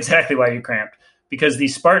cramped. It's exactly why you cramped, because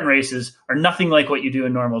these Spartan races are nothing like what you do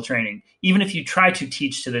in normal training. Even if you try to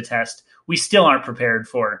teach to the test, we still aren't prepared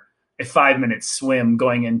for a 5-minute swim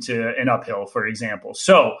going into an uphill, for example.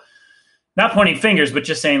 So not pointing fingers, but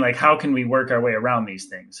just saying, like, how can we work our way around these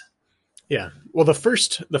things? Yeah. Well, the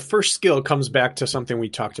first skill comes back to something we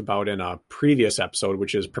talked about in a previous episode,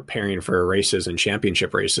 which is preparing for races and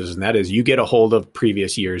championship races. And that is you get a hold of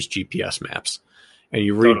previous year's GPS maps and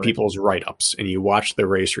you read people's write-ups and you watch the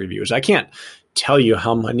race reviews. I can't tell you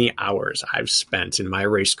how many hours I've spent in my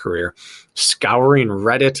race career scouring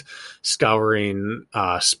Reddit, scouring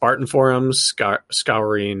Spartan forums,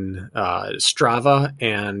 scouring Strava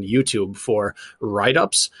and YouTube for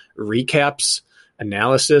write-ups, recaps,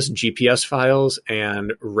 analysis, GPS files,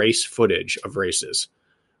 and race footage of races.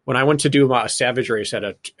 When I went to do a Savage race at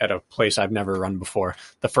a place I've never run before,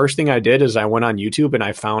 the first thing I did is I went on YouTube and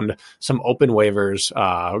I found some Open Waivers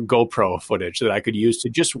GoPro footage that I could use to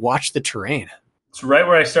just watch the terrain. It's right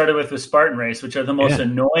where I started with the Spartan race, which are the most Yeah.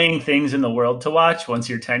 annoying things in the world to watch once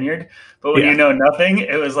you're tenured. But when Yeah. you know nothing,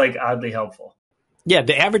 it was like oddly helpful. Yeah.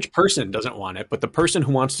 The average person doesn't want it, but the person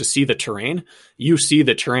who wants to see the terrain, you see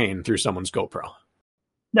the terrain through someone's GoPro.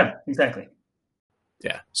 Yeah, exactly.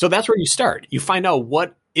 Yeah. So that's where you start. You find out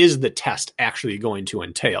what is the test actually going to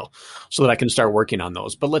entail so that I can start working on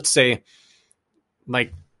those. But let's say,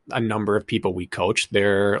 like a number of people we coach,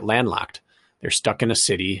 they're landlocked. They're stuck in a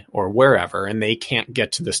city or wherever, and they can't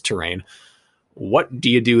get to this terrain. What do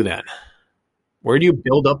you do then? Where do you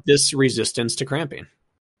build up this resistance to cramping?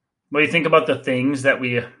 Well, you think about the things that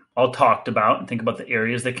we all talked about and think about the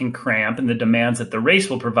areas that can cramp and the demands that the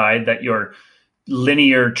race will provide that your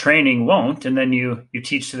linear training won't, and then you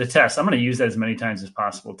teach to the test. I'm going to use that as many times as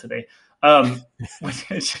possible today,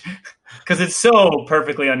 because it's so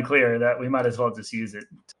perfectly unclear that we might as well just use it.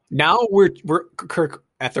 Now we're Kirk,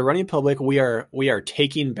 at the Running Public. We are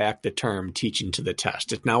taking back the term teaching to the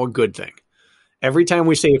test. It's now a good thing. Every time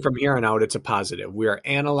we say it from here on out, it's a positive. We are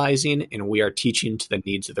analyzing and we are teaching to the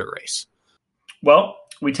needs of the race. Well,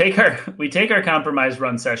 we take our compromise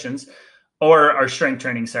run sessions or our strength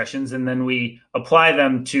training sessions, and then we apply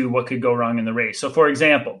them to what could go wrong in the race. So, for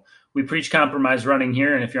example, we preach compromise running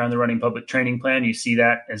here, and if you're on the Running Public training plan, you see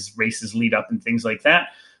that as races lead up and things like that.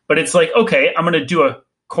 But it's like, okay, I'm going to do a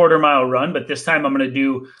quarter-mile run, but this time I'm going to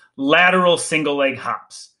do lateral single-leg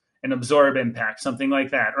hops and absorb impact, something like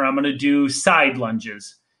that. Or I'm going to do side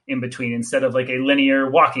lunges in between instead of like a linear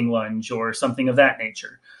walking lunge or something of that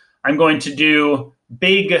nature. I'm going to do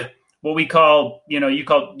big, what we call,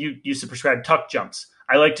 you used to prescribe tuck jumps.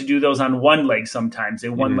 I like to do those on one leg sometimes,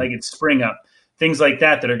 a one-legged spring up, things like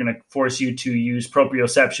that are going to force you to use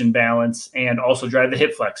proprioception balance and also drive the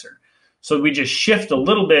hip flexor. So we just shift a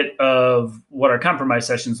little bit of what our compromise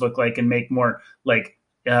sessions look like and make more like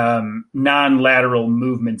non-lateral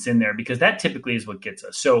movements in there, because that typically is what gets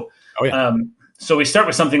us. So, so we start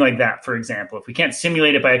with something like that. For example, if we can't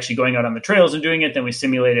simulate it by actually going out on the trails and doing it, then we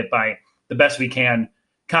simulate it by the best we can,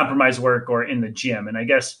 compromise work or in the gym. And I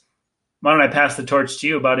guess, why don't I pass the torch to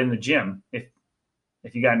you about in the gym, if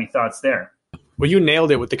you got any thoughts there? Well, you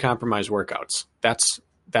nailed it with the compromise workouts. That's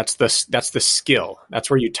the skill. That's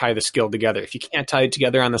where you tie the skill together. If you can't tie it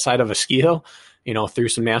together on the side of a ski hill, through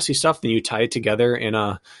some nasty stuff, then you tie it together in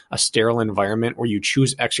a sterile environment where you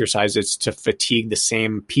choose exercises to fatigue the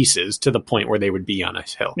same pieces to the point where they would be on a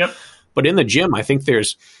hill. Yep. But in the gym, I think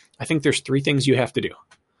there's three things you have to do.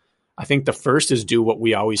 I think the first is do what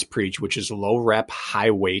we always preach, which is low rep, high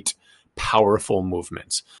weight, powerful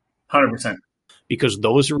movements. 100%. Because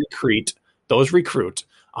those recruit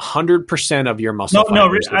 100% of your muscle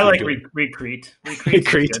fibers. I like recruit.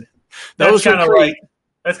 Recruit. That's kind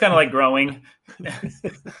of like growing.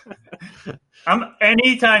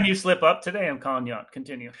 Anytime you slip up today, I'm calling you out.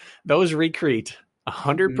 Continue. Those recruit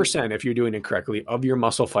 100%, if you're doing it correctly, of your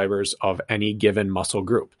muscle fibers of any given muscle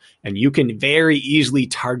group. And you can very easily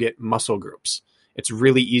target muscle groups. It's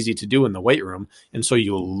really easy to do in the weight room. And so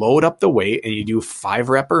you load up the weight and you do 5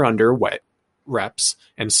 rep or under reps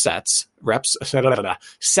and sets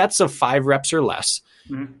of 5 reps or less.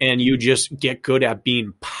 Mm-hmm. And you just get good at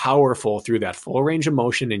being powerful through that full range of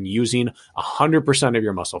motion and using 100% of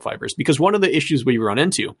your muscle fibers. Because one of the issues we run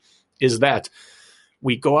into is that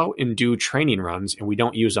we go out and do training runs and we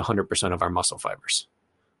don't use 100% of our muscle fibers.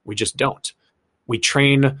 We just don't. We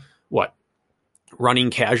train running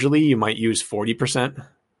casually, you might use 40%,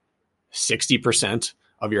 60%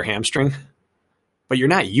 of your hamstring, but you're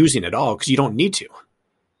not using it all because you don't need to.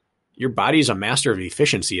 Your body is a master of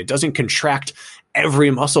efficiency. It doesn't contract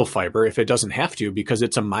every muscle fiber if it doesn't have to, because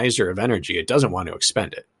it's a miser of energy. It doesn't want to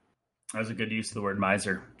expend it. That was a good use of the word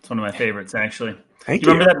miser. It's one of my favorites, actually. Thank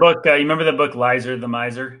you. Remember that book? You remember the book Lizer the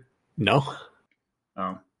Miser? No.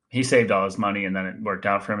 Oh, he saved all his money and then it worked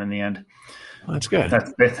out for him in the end. Well, that's good.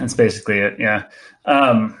 That's basically it. Yeah.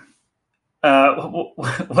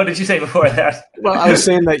 What did you say before that? Well, I was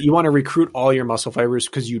saying that you want to recruit all your muscle fibers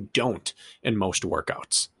because you don't in most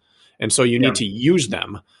workouts. And so you need to use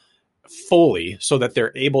them fully so that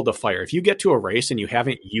they're able to fire. If you get to a race and you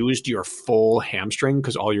haven't used your full hamstring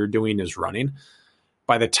because all you're doing is running,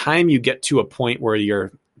 by the time you get to a point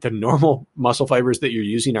where the normal muscle fibers that you're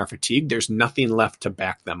using are fatigued, there's nothing left to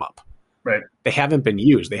back them up. Right. They haven't been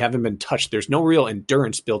used. They haven't been touched. There's no real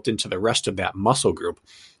endurance built into the rest of that muscle group.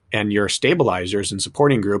 And your stabilizers and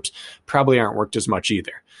supporting groups probably aren't worked as much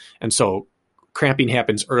either. And so cramping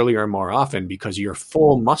happens earlier and more often because your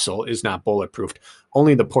full muscle is not bulletproofed.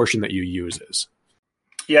 Only the portion that you use is.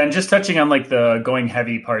 Yeah, and just touching on like the going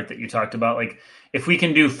heavy part that you talked about, like if we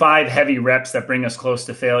can do 5 heavy reps that bring us close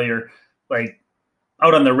to failure, like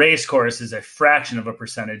out on the race course is a fraction of a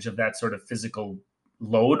percentage of that sort of physical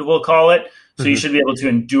load, we'll call it. So you should be able to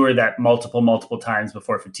endure that multiple times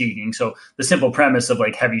before fatiguing. So the simple premise of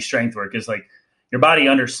like heavy strength work is like your body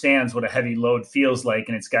understands what a heavy load feels like,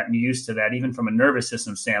 and it's gotten used to that, even from a nervous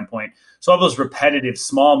system standpoint. So all those repetitive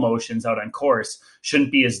small motions out on course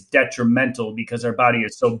shouldn't be as detrimental because our body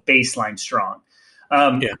is so baseline strong.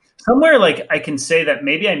 Somewhere like I can say that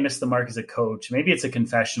maybe I missed the mark as a coach. Maybe it's a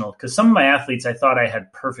confessional, because some of my athletes I thought I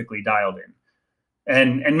had perfectly dialed in.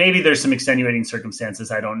 And maybe there's some extenuating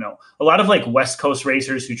circumstances. I don't know. A lot of like West Coast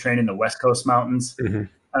racers who train in the West Coast mountains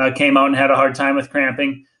came out and had a hard time with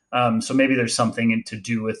cramping. So maybe there's something to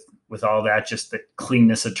do with all that, just the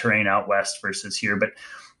cleanness of terrain out West versus here. But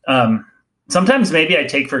sometimes maybe I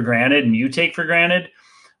take for granted, and you take for granted,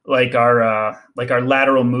 like our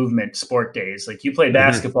lateral movement sport days. Like you played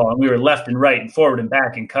basketball and we were left and right and forward and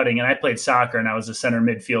back and cutting. And I played soccer and I was a center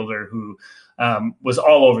midfielder who was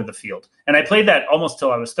all over the field. And I played that almost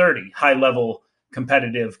till I was 30, high level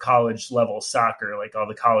competitive college level soccer. Like all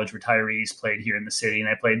the college retirees played here in the city, and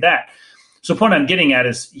I played that. So the point I'm getting at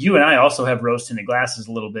is you and I also have rose tinted glasses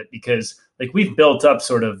a little bit, because like we've built up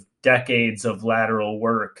sort of decades of lateral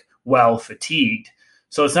work while fatigued.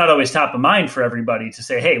 So it's not always top of mind for everybody to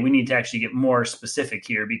say, hey, we need to actually get more specific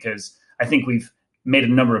here, because I think we've made a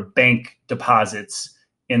number of bank deposits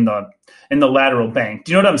in the lateral bank.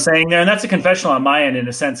 Do you know what I'm saying there? And that's a confessional on my end in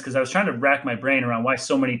a sense, because I was trying to rack my brain around why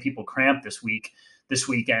so many people cramp this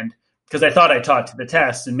weekend, because I thought I taught to the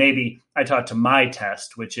test, and maybe I taught to my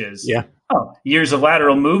test, which is years of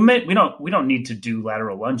lateral movement. We don't need to do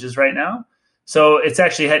lateral lunges right now. So it's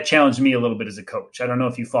actually had challenged me a little bit as a coach. I don't know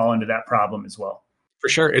if you fall into that problem as well. For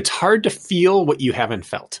sure. It's hard to feel what you haven't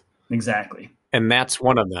felt. Exactly. And that's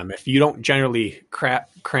one of them. If you don't generally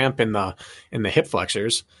cramp in the hip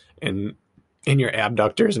flexors and in your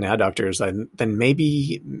abductors and adductors, then maybe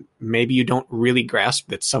you don't really grasp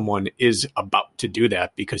that someone is about to do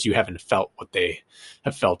that, because you haven't felt what they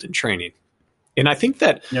have felt in training. And I think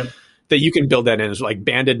that that you can build that in as like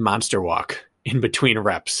banded monster walk in between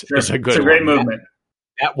reps. Sure. Is a good It's a great movement.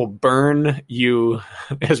 That will burn you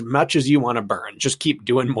as much as you want to burn. Just keep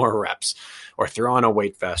doing more reps, or throw on a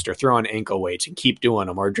weight vest, or throw on ankle weights and keep doing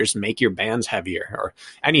them, or just make your bands heavier, or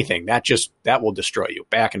anything that will destroy you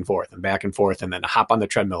back and forth, and then hop on the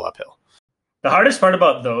treadmill uphill. The hardest part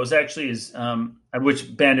about those actually is,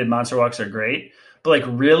 which banded monster walks are great, but like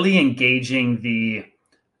really engaging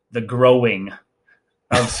the growing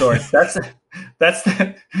of sorts. That's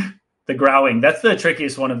the growing. That's the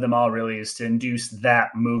trickiest one of them all, really, is to induce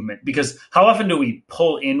that movement. Because how often do we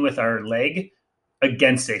pull in with our leg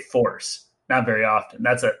against a force? Not very often.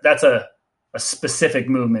 That's a specific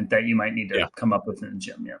movement that you might need to come up with in the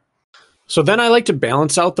gym. Yeah. So then I like to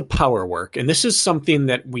balance out the power work. And this is something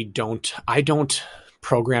that I don't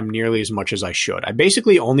program nearly as much as I should. I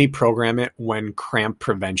basically only program it when cramp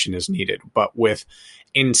prevention is needed, but with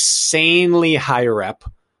insanely high rep,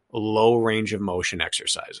 low range of motion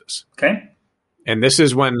exercises. Okay. And this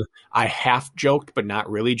is when I half joked, but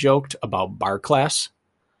not really joked about bar class.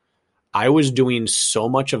 I was doing so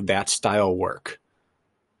much of that style work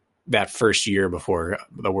that first year before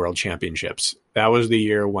the World Championships. That was the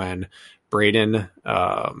year when Braden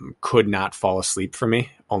could not fall asleep for me,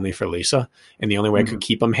 only for Lisa. And the only way I could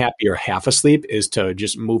keep him happy or half asleep is to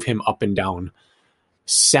just move him up and down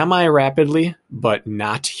semi-rapidly, but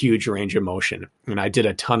not huge range of motion. And I did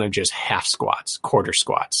a ton of just half squats, quarter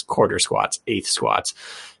squats, eighth squats,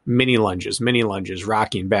 mini lunges,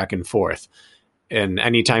 rocking back and forth. And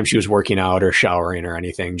anytime she was working out or showering or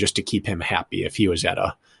anything, just to keep him happy if he was at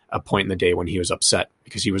a point in the day when he was upset,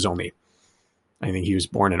 because he was I think he was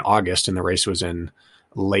born in August and the race was in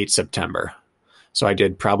late September. So I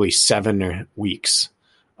did probably 7 weeks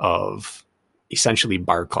of essentially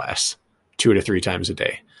bar class, 2 to 3 times a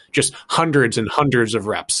day, just hundreds and hundreds of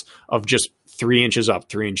reps of just 3 inches up,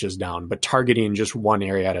 3 inches down, but targeting just one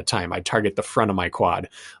area at a time. I target the front of my quad,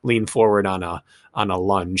 lean forward on a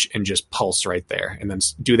lunge and just pulse right there. And then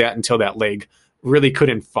do that until that leg really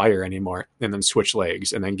couldn't fire anymore, and then switch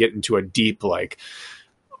legs and then get into a deep, like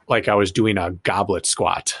I was doing a goblet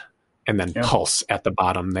squat, and then pulse at the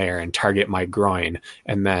bottom there and target my groin,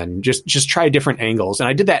 and then just try different angles. And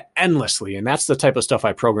I did that endlessly. And that's the type of stuff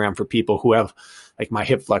I program for people who have, like, my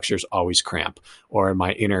hip flexors always cramp, or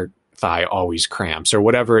my inner thigh always cramps, or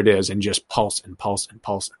whatever it is, and just pulse and pulse and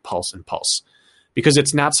pulse and pulse and pulse. Because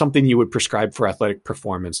it's not something you would prescribe for athletic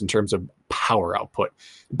performance in terms of power output,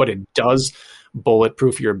 but it does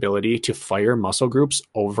bulletproof your ability to fire muscle groups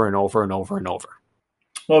over and over and over and over.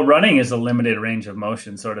 Well, running is a limited range of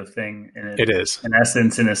motion sort of thing It is. in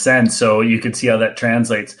essence, in a sense. So you could see how that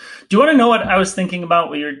translates. Do you want to know what I was thinking about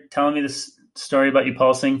when you're telling me this story about you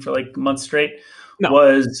pulsing for like months straight? No.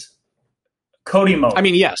 Was Cody Moat. I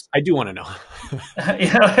mean, yes, I do want to know.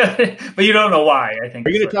 Yeah, but you don't know why, I think. Are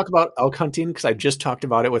you going to talk about elk hunting? Because I just talked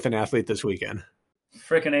about it with an athlete this weekend.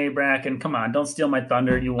 Frickin' A-Bracken, come on, don't steal my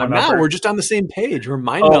thunder. I'm not. We're just on the same page. We're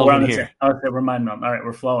mind we're melding on the here. same. Okay, we're mind melding. All right,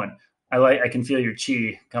 we're flowing. I can feel your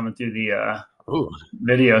chi coming through the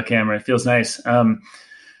video camera. It feels nice.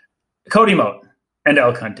 Cody Moat and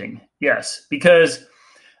elk hunting, yes, because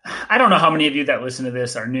I don't know how many of you that listen to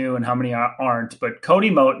this are new and how many aren't, but Cody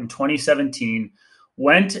Moat in 2017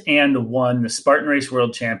 went and won the Spartan Race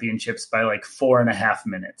World Championships by like 4.5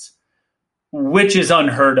 minutes, which is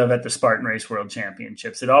unheard of at the Spartan Race World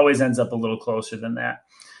Championships. It always ends up a little closer than that.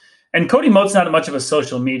 And Cody Moat's not much of a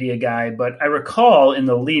social media guy, but I recall in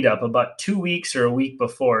the lead up about 2 weeks or a week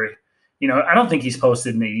before, I don't think he's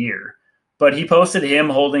posted in a year, but he posted him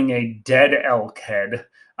holding a dead elk head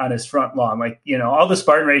on his front lawn. Like, all the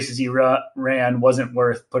Spartan races he ran wasn't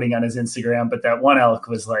worth putting on his Instagram, but that one elk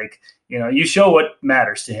was like, you show what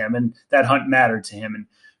matters to him, and that hunt mattered to him. And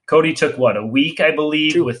Cody took a week, I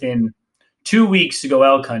believe, within 2 weeks to go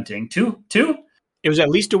elk hunting. Two? It was at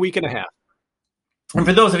least a week and a half. And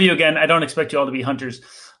for those of you, again, I don't expect you all to be hunters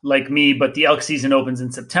like me, but the elk season opens in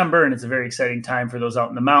September, and it's a very exciting time for those out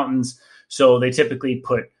in the mountains. So they typically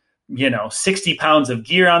put, 60 pounds of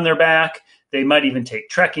gear on their back. They might even take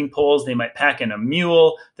trekking poles. They might pack in a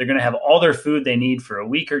mule. They're going to have all their food they need for a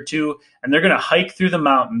week or two, and they're going to hike through the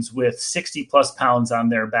mountains with 60 plus pounds on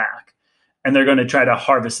their back. And they're going to try to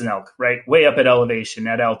harvest an elk, right? Way up at elevation,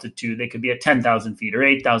 at altitude. They could be at 10,000 feet or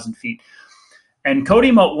 8,000 feet. And Cody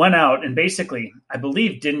Moat went out and basically, I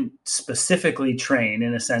believe, didn't specifically train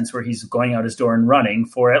in a sense where he's going out his door and running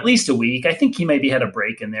for at least a week. I think he maybe had a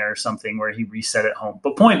break in there or something where he reset at home.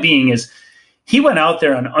 But point being is, he went out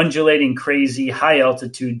there on undulating, crazy,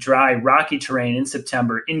 high-altitude, dry, rocky terrain in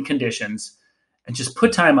September in conditions and just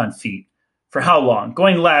put time on feet. For how long?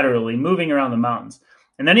 Going laterally, moving around the mountains.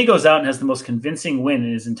 And then he goes out and has the most convincing win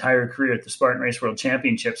in his entire career at the Spartan Race World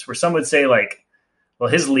Championships, where some would say, like, well,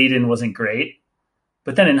 his lead-in wasn't great.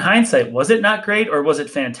 But then in hindsight, was it not great or was it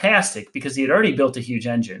fantastic? Because he had already built a huge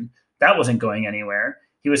engine. That wasn't going anywhere.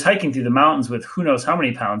 He was hiking through the mountains with who knows how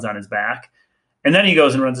many pounds on his back. And then he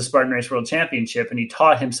goes and runs the Spartan Race World Championship, and he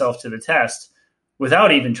taught himself to the test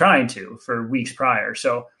without even trying to for weeks prior.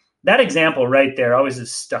 So that example right there always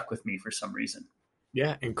has stuck with me for some reason.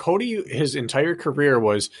 Yeah, and Cody, his entire career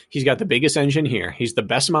he's got the biggest engine here. He's the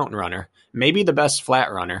best mountain runner, maybe the best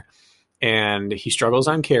flat runner, and he struggles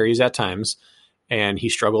on carries at times, and he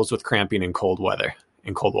struggles with cramping in cold weather,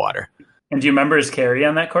 in cold water. And do you remember his carry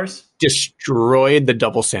on that course? Destroyed the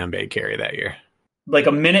double sandbag carry that year. Like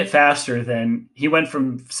a minute faster than he went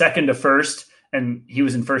from second to first, and he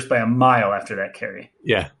was in first by a mile after that carry.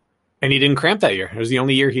 Yeah. And he didn't cramp that year. It was the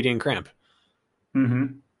only year he didn't cramp.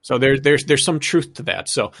 Mm-hmm. So there's some truth to that.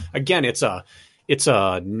 So again, it's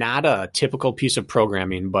not a typical piece of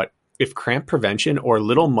programming, but if cramp prevention or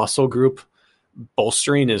little muscle group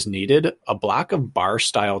bolstering is needed, a block of bar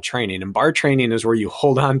style training, and bar training is where you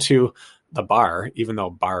hold on to the bar, even though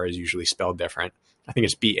bar is usually spelled different. I think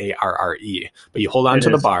it's BARRE, but you hold on to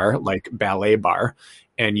the bar like ballet bar,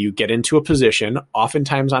 and you get into a position,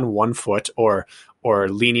 oftentimes on one foot or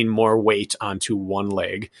leaning more weight onto one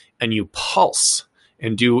leg, and you pulse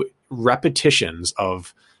and do repetitions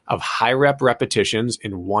of high rep repetitions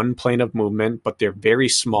in one plane of movement, but they're very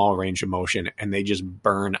small range of motion, and they just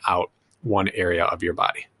burn out one area of your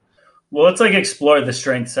body. Well, let's explore the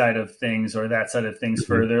strength side of things, or that side of things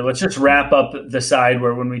further. Let's just wrap up the side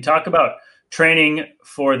where when we talk about training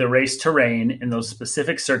for the race terrain in those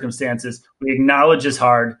specific circumstances, we acknowledge is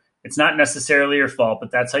hard. It's not necessarily your fault,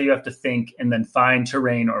 but that's how you have to think and then find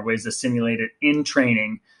terrain or ways to simulate it in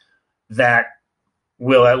training that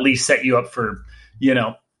will at least set you up for,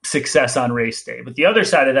 success on race day. But the other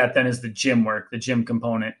side of that then is the gym work, the gym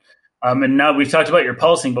component. And now we've talked about your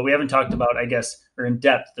pulsing, but we haven't talked about, I guess, or in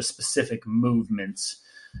depth, the specific movements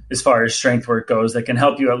as far as strength work goes that can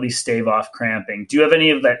help you at least stave off cramping. Do you have any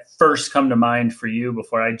of that first come to mind for you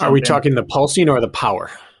before I jump in? Are we talking the pulsing or the power?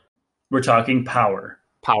 We're talking power.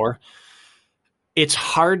 Power. It's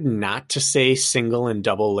hard not to say single and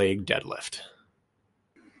double leg deadlift.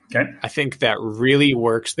 Okay. I think that really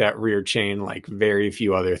works that rear chain like very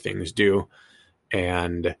few other things do.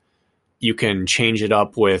 And you can change it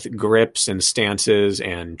up with grips and stances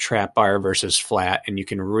and trap bar versus flat, and you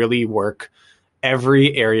can really work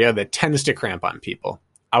every area that tends to cramp on people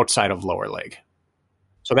outside of lower leg.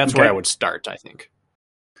 So that's where I would start, I think.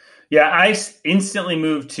 Yeah, instantly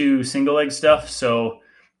moved to single leg stuff. So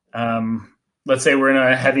let's say we're in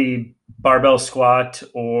a heavy barbell squat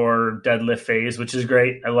or deadlift phase, which is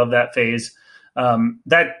great. I love that phase.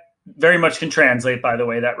 That very much can translate, by the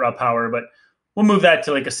way, that raw power, but we'll move that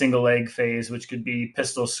to like a single leg phase, which could be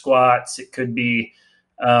pistol squats. It could be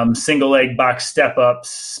single leg box step ups,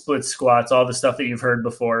 split squats, all the stuff that you've heard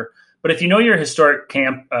before. But if you know your historic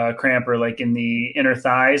cramper, like in the inner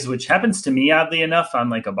thighs, which happens to me oddly enough on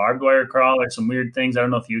like a barbed wire crawl or some weird things. I don't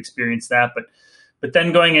know if you experienced that, but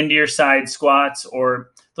then going into your side squats or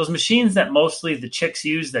those machines that mostly the chicks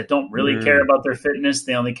use that don't really care about their fitness.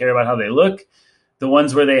 They only care about how they look. The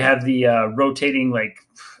ones where they have the rotating, like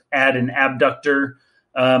add an abductor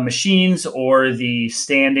machines or the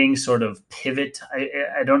standing sort of pivot.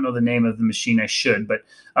 I don't know the name of the machine. I should, but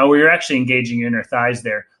where you're actually engaging your inner thighs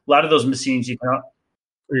there. A lot of those machines you can.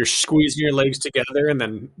 You're squeezing your legs together, and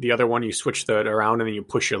then the other one you switch that around, and then you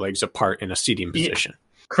push your legs apart in a seating position.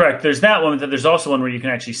 Yeah, correct. There's that one, but there's also one where you can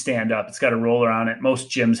actually stand up. It's got a roller on it. Most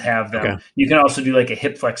gyms have them. Okay. You can also do like a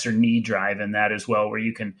hip flexor knee drive in that as well, where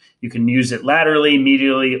you can use it laterally,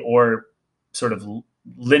 medially, or sort of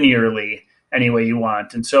linearly any way you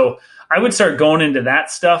want. And so I would start going into that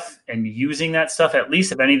stuff and using that stuff. At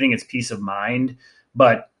least if anything, it's peace of mind.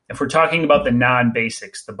 But if we're talking about the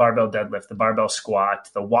non-basics, the barbell deadlift, the barbell squat,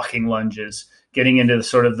 the walking lunges, getting into the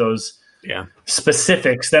sort of those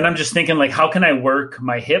specifics, then I'm just thinking like, how can I work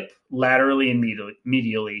my hip laterally and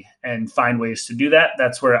medially and find ways to do that?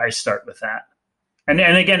 That's where I start with that. And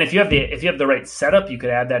again, if you have the right setup, you could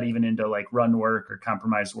add that even into like run work or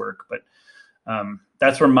compromised work. But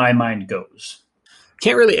that's where my mind goes.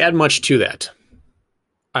 Can't really add much to that.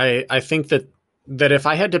 I think that if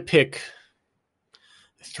I had to pick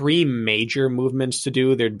 3 major movements to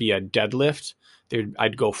do, there'd be a deadlift.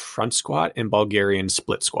 I'd go front squat and Bulgarian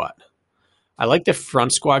split squat. I like the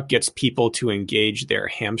front squat gets people to engage their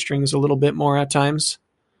hamstrings a little bit more at times.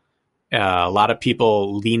 A lot of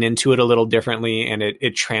people lean into it a little differently, and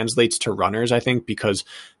it translates to runners, I think, because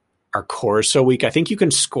our core is so weak. I think you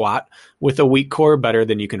can squat with a weak core better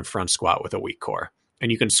than you can front squat with a weak core.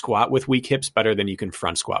 And you can squat with weak hips better than you can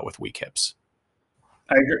front squat with weak hips.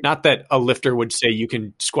 I agree. Not that a lifter would say you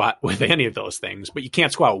can squat with any of those things, but you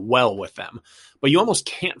can't squat well with them. But you almost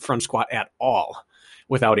can't front squat at all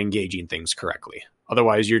without engaging things correctly.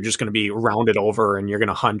 Otherwise, you're just going to be rounded over and you're going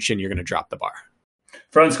to hunch and you're going to drop the bar.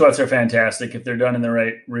 Front squats are fantastic if they're done in the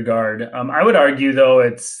right regard. I would argue, though,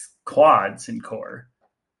 it's quads and core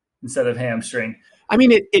instead of hamstring. I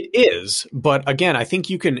mean, it is. But again, I think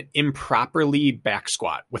you can improperly back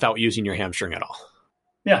squat without using your hamstring at all.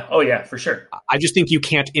 Yeah. Oh, yeah, for sure. I just think you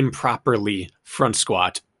can't improperly front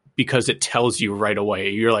squat because it tells you right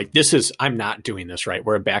away. You're like, I'm not doing this right.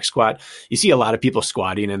 Where a back squat, you see a lot of people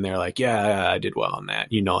squatting and they're like, yeah, I did well on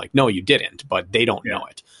that. You know, like, no, you didn't, but they don't know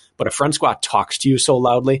it. But a front squat talks to you so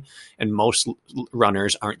loudly, and most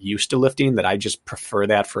runners aren't used to lifting, that I just prefer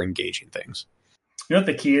that for engaging things. You know what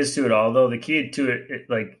the key is to it all, though? The key to it,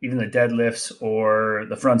 like even the deadlifts or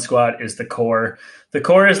the front squat, is the core. The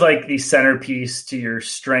core is like the centerpiece to your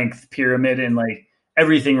strength pyramid, and like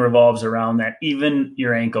everything revolves around that, even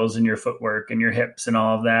your ankles and your footwork and your hips and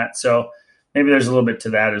all of that. So maybe there's a little bit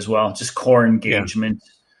to that as well. Just core engagement,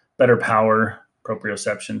 better power,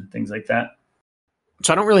 proprioception, things like that.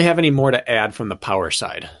 So I don't really have any more to add from the power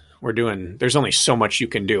side. There's only so much you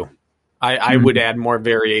can do. I would add more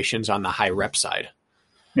variations on the high rep side.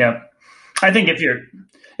 Yeah. I think if you're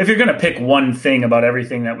going to pick one thing about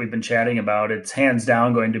everything that we've been chatting about, it's hands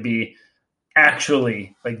down going to be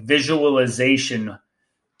actually like visualization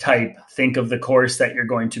type. Think of the course that you're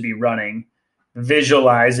going to be running.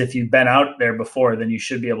 Visualize. If you've been out there before, then you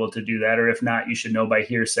should be able to do that. Or if not, you should know by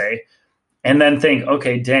hearsay. And then think,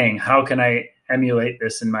 okay, dang, how can I emulate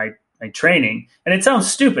this in my training? And it sounds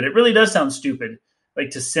stupid. It really does sound stupid.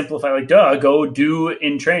 Like to simplify, like, go do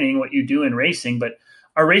in training what you do in racing. But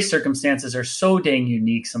our race circumstances are so dang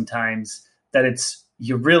unique sometimes that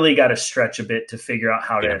you really got to stretch a bit to figure out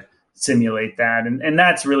how to simulate that. And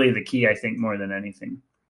that's really the key, I think, more than anything.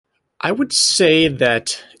 I would say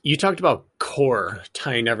that you talked about core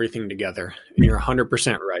tying everything together, and you're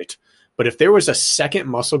 100% right. But if there was a second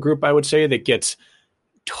muscle group, I would say, that gets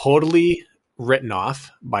totally written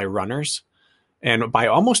off by runners and by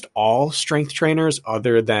almost all strength trainers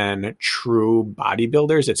other than true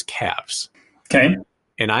bodybuilders, it's calves. Okay.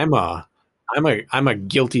 And I'm a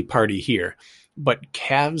guilty party here, but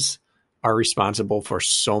calves are responsible for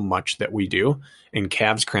so much that we do, and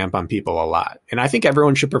calves cramp on people a lot. And I think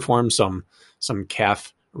everyone should perform some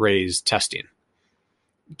calf raise testing,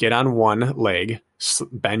 get on one leg,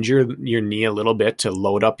 bend your knee a little bit to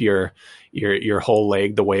load up your whole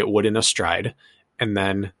leg the way it would in a stride, and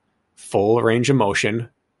then full range of motion,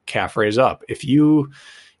 calf raise up. If you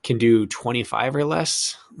can do 25 or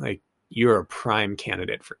less, like, you're a prime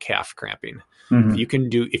candidate for calf cramping. Mm-hmm.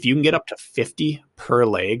 If you can get up to 50 per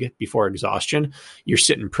leg before exhaustion, you're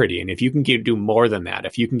sitting pretty. And if you can do more than that,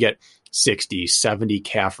 if you can get 60, 70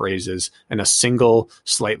 calf raises in a single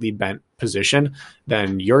slightly bent position,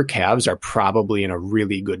 then your calves are probably in a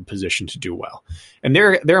really good position to do well. And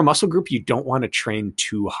they're a muscle group you don't want to train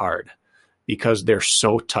too hard because they're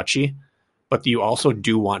so touchy, but you also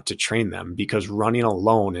do want to train them because running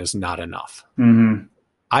alone is not enough. Mm-hmm.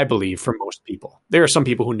 I believe, for most people. There are some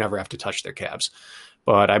people who never have to touch their calves,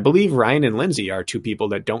 but I believe Ryan and Lindsay are two people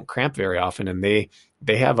that don't cramp very often, and they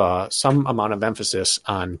have some amount of emphasis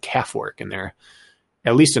on calf work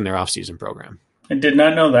at least in their off-season program. I did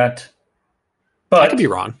not know that, but I could be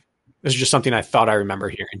wrong. This is just something I thought I remember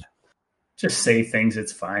hearing. Just say things;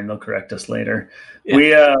 it's fine. They'll correct us later.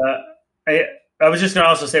 Yeah. I was just going to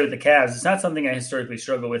also say with the calves, it's not something I historically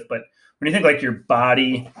struggle with, but when you think like your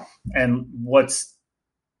body and what's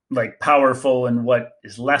like powerful and what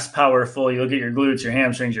is less powerful, you look at your glutes, your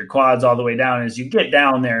hamstrings, your quads all the way down. As you get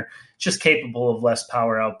down there, it's just capable of less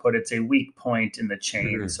power output. It's a weak point in the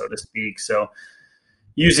chain, so to speak. So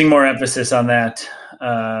using more emphasis on that,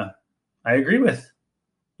 I agree with.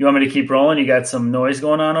 You want me to keep rolling? You got some noise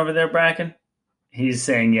going on over there, Bracken? He's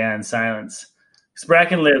saying yeah in silence. Because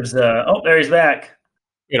Bracken lives, there he's back.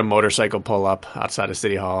 We had a motorcycle pull up outside of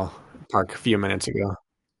City Hall Park a few minutes ago.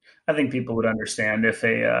 I think people would understand if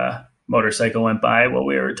a motorcycle went by while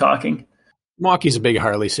we were talking. Milwaukee's a big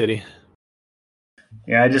Harley city.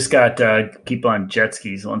 Yeah, I just got people on jet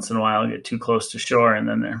skis once in a while get too close to shore, and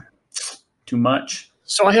then they're too much.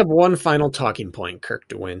 So I have one final talking point, Kirk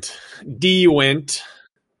DeWint. DeWint.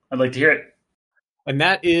 I'd like to hear it. And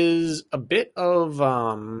that is a bit of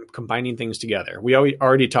combining things together. We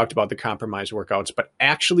already talked about the compromise workouts, but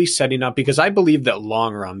actually setting up, because I believe that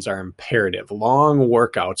long runs are imperative. Long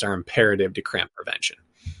workouts are imperative to cramp prevention.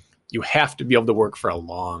 You have to be able to work for a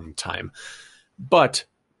long time. But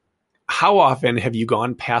how often have you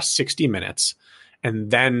gone past 60 minutes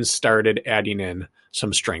and then started adding in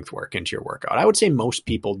some strength work into your workout? I would say most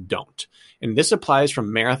people don't. And this applies from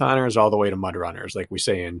marathoners all the way to mud runners, like we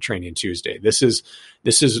say in Training Tuesday. This is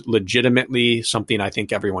legitimately something I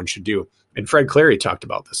think everyone should do. And Fred Clary talked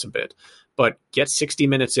about this a bit. But get 60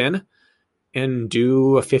 minutes in and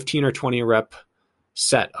do a 15 or 20 rep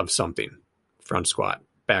set of something. Front squat,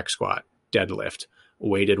 back squat, deadlift,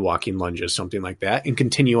 weighted walking lunges, something like that, and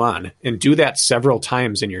continue on. And do that several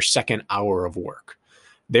times in your second hour of work.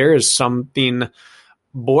 There is something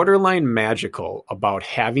borderline magical about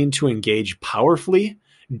having to engage powerfully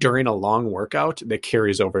during a long workout that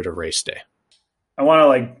carries over to race day. I want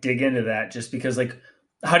to dig into that just because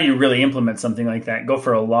how do you really implement something like that? Go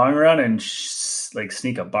for a long run and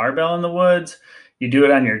sneak a barbell in the woods. You do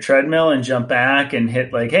it on your treadmill and jump back and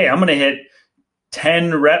hit hey, I'm going to hit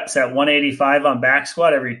 10 reps at 185 on back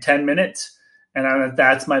squat every 10 minutes. And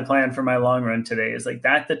that's my plan for my long run today. Is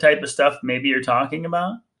that the type of stuff maybe you're talking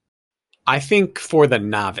about? I think for the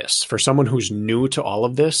novice, for someone who's new to all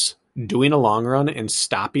of this, doing a long run and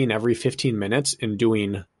stopping every 15 minutes and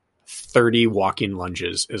doing 30 walking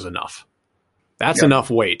lunges is enough. That's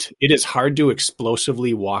enough weight. It is hard to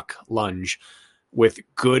explosively walk lunge with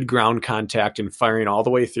good ground contact and firing all the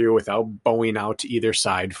way through without bowing out to either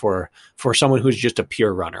side for someone who's just a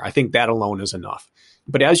pure runner. I think that alone is enough.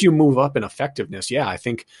 But as you move up in effectiveness, I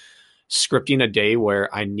think scripting a day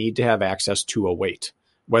where I need to have access to a weight,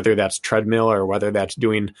 whether that's treadmill or whether that's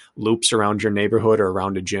doing loops around your neighborhood or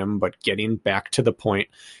around a gym, but getting back to the point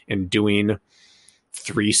and doing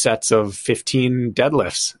 3 sets of 15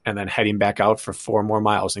 deadlifts and then heading back out for 4 more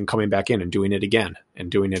miles and coming back in and doing it again and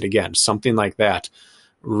doing it again. Something like that.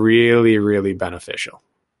 Really, really beneficial.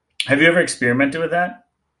 Have you ever experimented with that?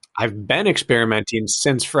 I've been experimenting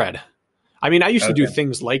since Fred. I mean, I used to do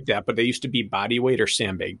things like that, but they used to be body weight or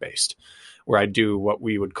sandbag based, where I do what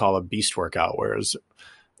we would call a beast workout, whereas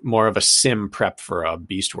more of a sim prep for a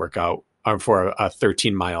beast workout or for a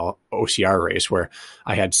 13-mile OCR race where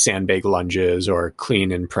I had sandbag lunges or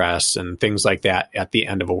clean and press and things like that at the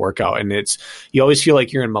end of a workout. And you always feel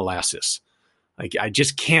like you're in molasses. I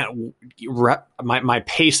just can't my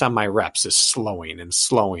pace on my reps is slowing,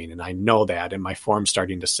 and I know that, and my form's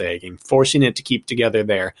starting to sag, and forcing it to keep together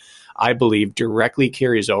there, I believe directly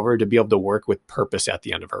carries over to be able to work with purpose at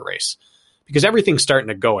the end of a race, because everything's starting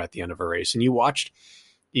to go at the end of a race. And you watch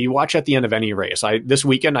at the end of any race. This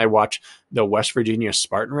weekend I watched the West Virginia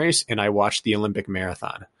Spartan race and I watched the Olympic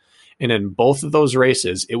marathon. And in both of those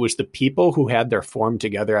races, it was the people who had their form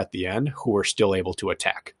together at the end who were still able to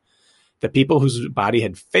attack. The people whose body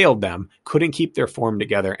had failed them couldn't keep their form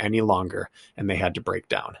together any longer, and they had to break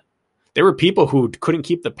down. There were people who couldn't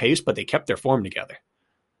keep the pace, but they kept their form together.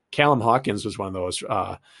 Callum Hawkins was one of those.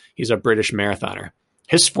 He's a British marathoner.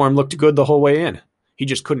 His form looked good the whole way in. He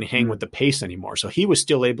just couldn't hang with the pace anymore. So he was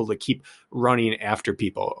still able to keep running after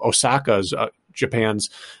people. Osaka's Japan's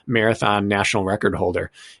marathon national record holder,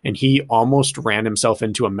 and he almost ran himself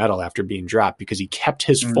into a medal after being dropped because he kept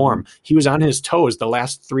his form. He was on his toes the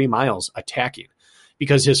last 3 miles attacking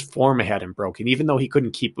because his form hadn't broken, even though he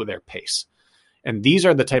couldn't keep with their pace. And these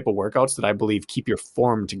are the type of workouts that I believe keep your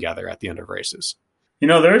form together at the end of races.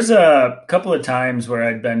 There's a couple of times where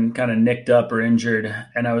I'd been kind of nicked up or injured,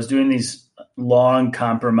 and I was doing these long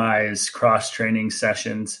compromise cross-training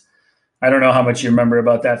sessions. I don't know how much you remember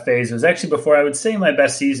about that phase. It was actually before, I would say, my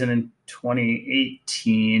best season in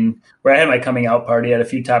 2018, where I had my coming out party, I had a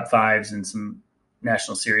few top fives and some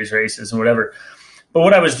national series races and whatever. But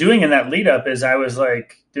what I was doing in that lead up is I was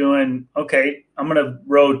like doing, okay, I'm going to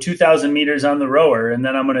row 2,000 meters on the rower, and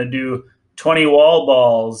then I'm going to do 20 wall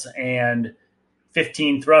balls and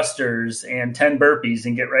 15 thrusters and 10 burpees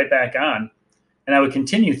and get right back on. And I would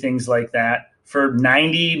continue things like that for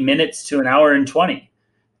 90 minutes to an hour and 20.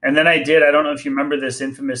 And then I don't know if you remember this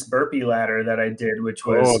infamous burpee ladder that I did, which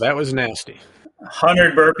was that was nasty.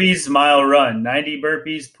 100 burpees, mile run, 90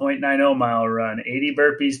 burpees, 0.90 mile run, 80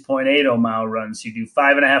 burpees, 0.80 mile run. So you do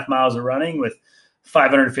 5.5 miles of running with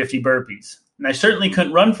 550 burpees. And I certainly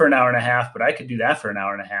couldn't run for an hour and a half, but I could do that for an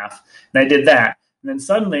hour and a half. And I did that. And then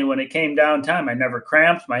suddenly when it came down time, I never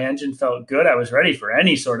cramped. My engine felt good. I was ready for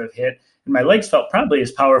any sort of hit. And my legs felt probably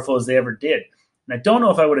as powerful as they ever did. And I don't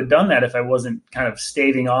know if I would have done that if I wasn't kind of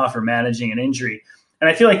staving off or managing an injury. And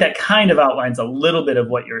I feel like that kind of outlines a little bit of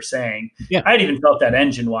what you're saying. Yeah. I'd even felt that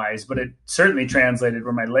engine-wise, but it certainly translated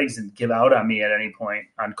where my legs didn't give out on me at any point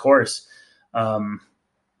on course.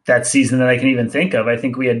 That season that I can even think of, I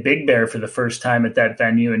think we had Big Bear for the first time at that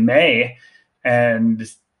venue in May. And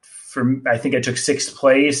I think I took 6th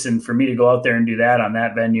place. And for me to go out there and do that on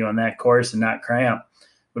that venue, on that course, and not cramp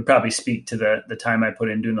would probably speak to the time I put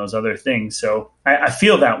in doing those other things. So I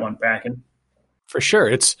feel that one, Bracken. For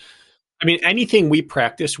sure. Anything we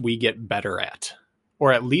practice, we get better at,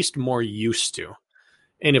 or at least more used to.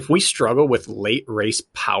 And if we struggle with late race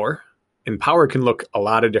power, and power can look a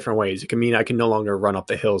lot of different ways. It can mean I can no longer run up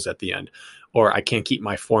the hills at the end, or I can't keep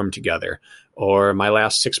my form together, or my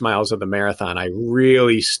last 6 miles of the marathon, I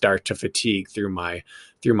really start to fatigue through my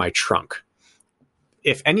trunk.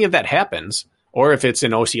 If any of that happens, or if it's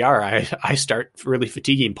an OCR, I start really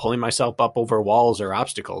fatiguing, pulling myself up over walls or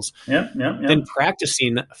obstacles. Then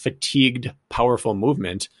practicing fatigued, powerful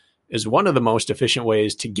movement is one of the most efficient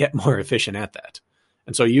ways to get more efficient at that.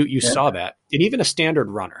 And so you saw that. And even a standard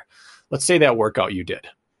runner, let's say that workout you did,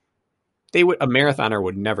 a marathoner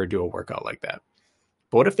would never do a workout like that.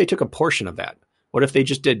 But what if they took a portion of that? What if they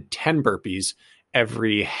just did 10 burpees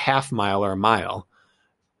every half mile or a mile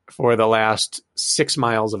for the last 6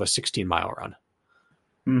 miles of a 16-mile run?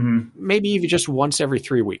 Mm-hmm. Maybe even just once every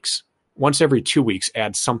 3 weeks, once every 2 weeks,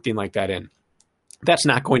 add something like that in. That's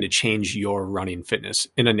not going to change your running fitness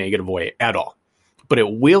in a negative way at all, but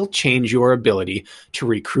it will change your ability to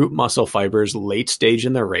recruit muscle fibers late stage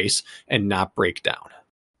in the race and not break down.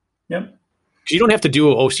 Yep. You don't have to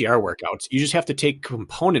do OCR workouts. You just have to take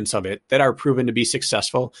components of it that are proven to be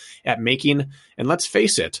successful at making, and let's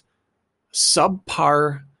face it,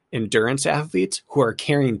 subpar endurance athletes who are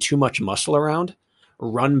carrying too much muscle around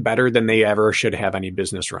run better than they ever should have any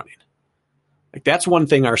business running. Like, that's one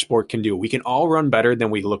thing our sport can do. We can all run better than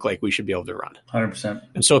we look like we should be able to run. 100%.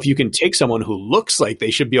 And so if you can take someone who looks like they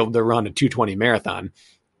should be able to run a 220 marathon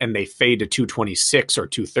and they fade to 226 or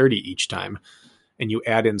 230 each time, and you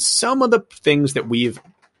add in some of the things that we've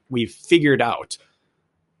figured out,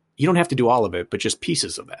 you don't have to do all of it, but just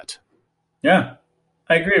pieces of that. Yeah,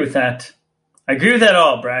 I agree with that. I agree with that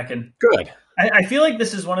all, Bracken. Good. I feel like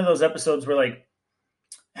this is one of those episodes where,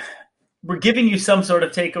 we're giving you some sort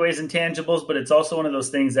of takeaways and tangibles, but it's also one of those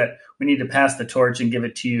things that we need to pass the torch and give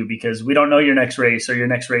it to you because we don't know your next race or your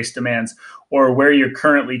next race demands or where you're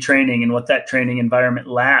currently training and what that training environment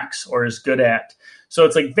lacks or is good at. So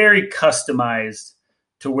it's very customized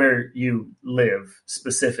to where you live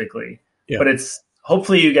specifically. Yeah. But it's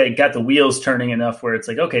hopefully you got the wheels turning enough where it's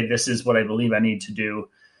okay, this is what I believe I need to do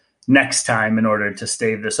next time in order to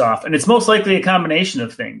stave this off. And it's most likely a combination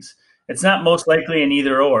of things. It's not most likely an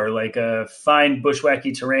either or, find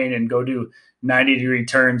bushwhacky terrain and go do 90-degree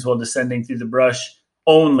turns while descending through the brush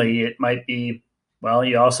only. It might be Well,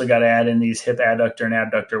 you also got to add in these hip adductor and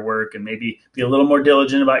abductor work, and maybe be a little more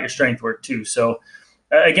diligent about your strength work too. So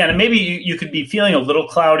again, and maybe you could be feeling a little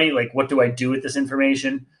cloudy, like what do I do with this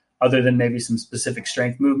information other than maybe some specific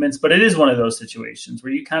strength movements? But it is one of those situations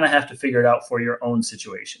where you kind of have to figure it out for your own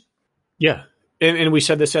situation. Yeah. And we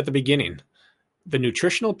said this at the beginning. The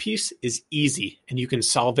nutritional piece is easy and you can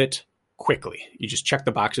solve it quickly. You just check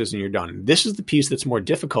the boxes and you're done. This is the piece that's more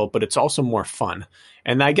difficult, but it's also more fun.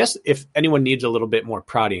 And I guess if anyone needs a little bit more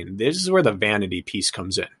prodding, this is where the vanity piece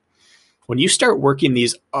comes in. When you start working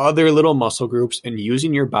these other little muscle groups and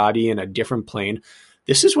using your body in a different plane,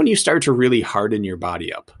 this is when you start to really harden your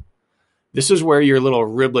body up. This is where your little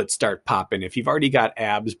riblets start popping. If you've already got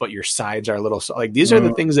abs, but your sides are a little, like these are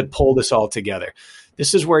the things that pull this all together.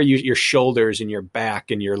 This is where your shoulders and your back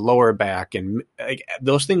and your lower back and like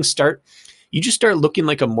those things start, you just start looking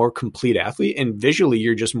like a more complete athlete, and visually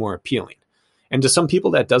you're just more appealing. And to some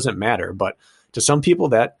people that doesn't matter, but to some people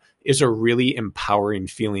that is a really empowering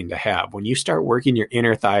feeling to have. When you start working your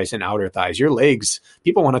inner thighs and outer thighs, your legs,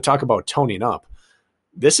 people want to talk about toning up.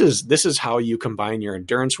 This is how you combine your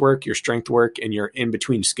endurance work, your strength work, and your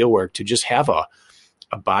in-between skill work to just have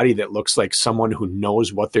a body that looks like someone who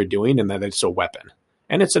knows what they're doing and that it's a weapon.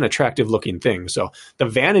 And it's an attractive looking thing. So the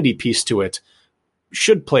vanity piece to it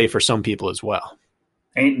should play for some people as well.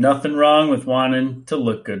 Ain't nothing wrong with wanting to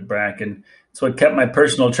look good, Bracken. It's what kept my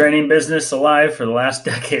personal training business alive for the last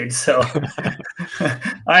decade. So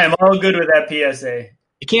I am all good with that PSA.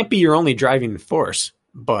 It can't be your only driving force,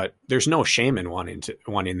 but there's no shame in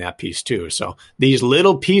wanting that piece too. So these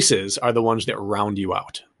little pieces are the ones that round you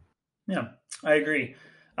out. Yeah, I agree.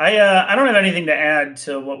 I don't have anything to add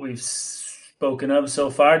to what we've spoken of so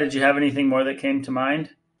far. Did you have anything more that came to mind?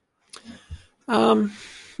 No,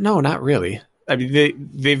 not really. I mean,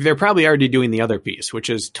 they're probably already doing the other piece, which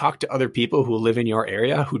is talk to other people who live in your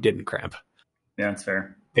area who didn't cramp. Yeah, that's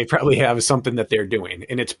fair. They probably have something that they're doing,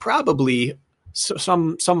 and it's probably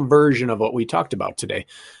some version of what we talked about today,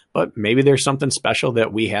 but maybe there's something special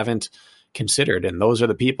that we haven't considered. And those are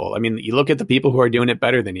the people. I mean, you look at the people who are doing it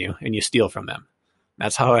better than you and you steal from them.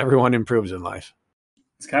 That's how everyone improves in life.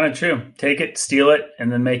 It's kind of true. Take it, steal it, and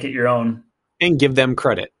then make it your own. And give them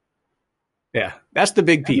credit. Yeah, that's the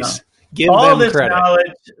big piece. Give all them this credit.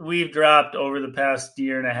 Knowledge we've dropped over the past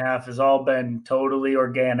year and a half has all been totally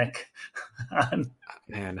organic.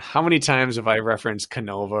 Man, how many times have I referenced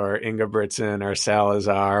Canova or Ingebrigtsen or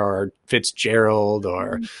Salazar or Fitzgerald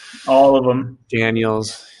or all of them?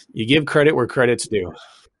 Daniels. You give credit where credit's due.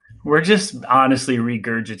 We're just honestly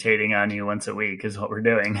regurgitating on you once a week is what we're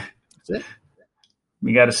doing. That's it.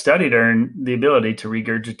 We got to study to earn the ability to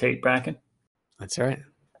regurgitate, Bracken. That's right.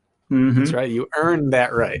 Mm-hmm. That's right. You earned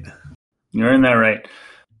that right. You earned that right.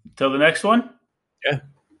 Till the next one? Yeah.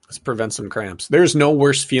 Let's prevent some cramps. There's no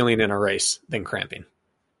worse feeling in a race than cramping.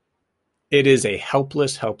 It is a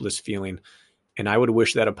helpless, helpless feeling, and I would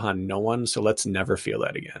wish that upon no one, so let's never feel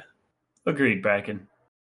that again. Agreed, Bracken.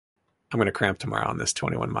 I'm going to cramp tomorrow on this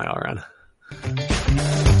 21-mile run.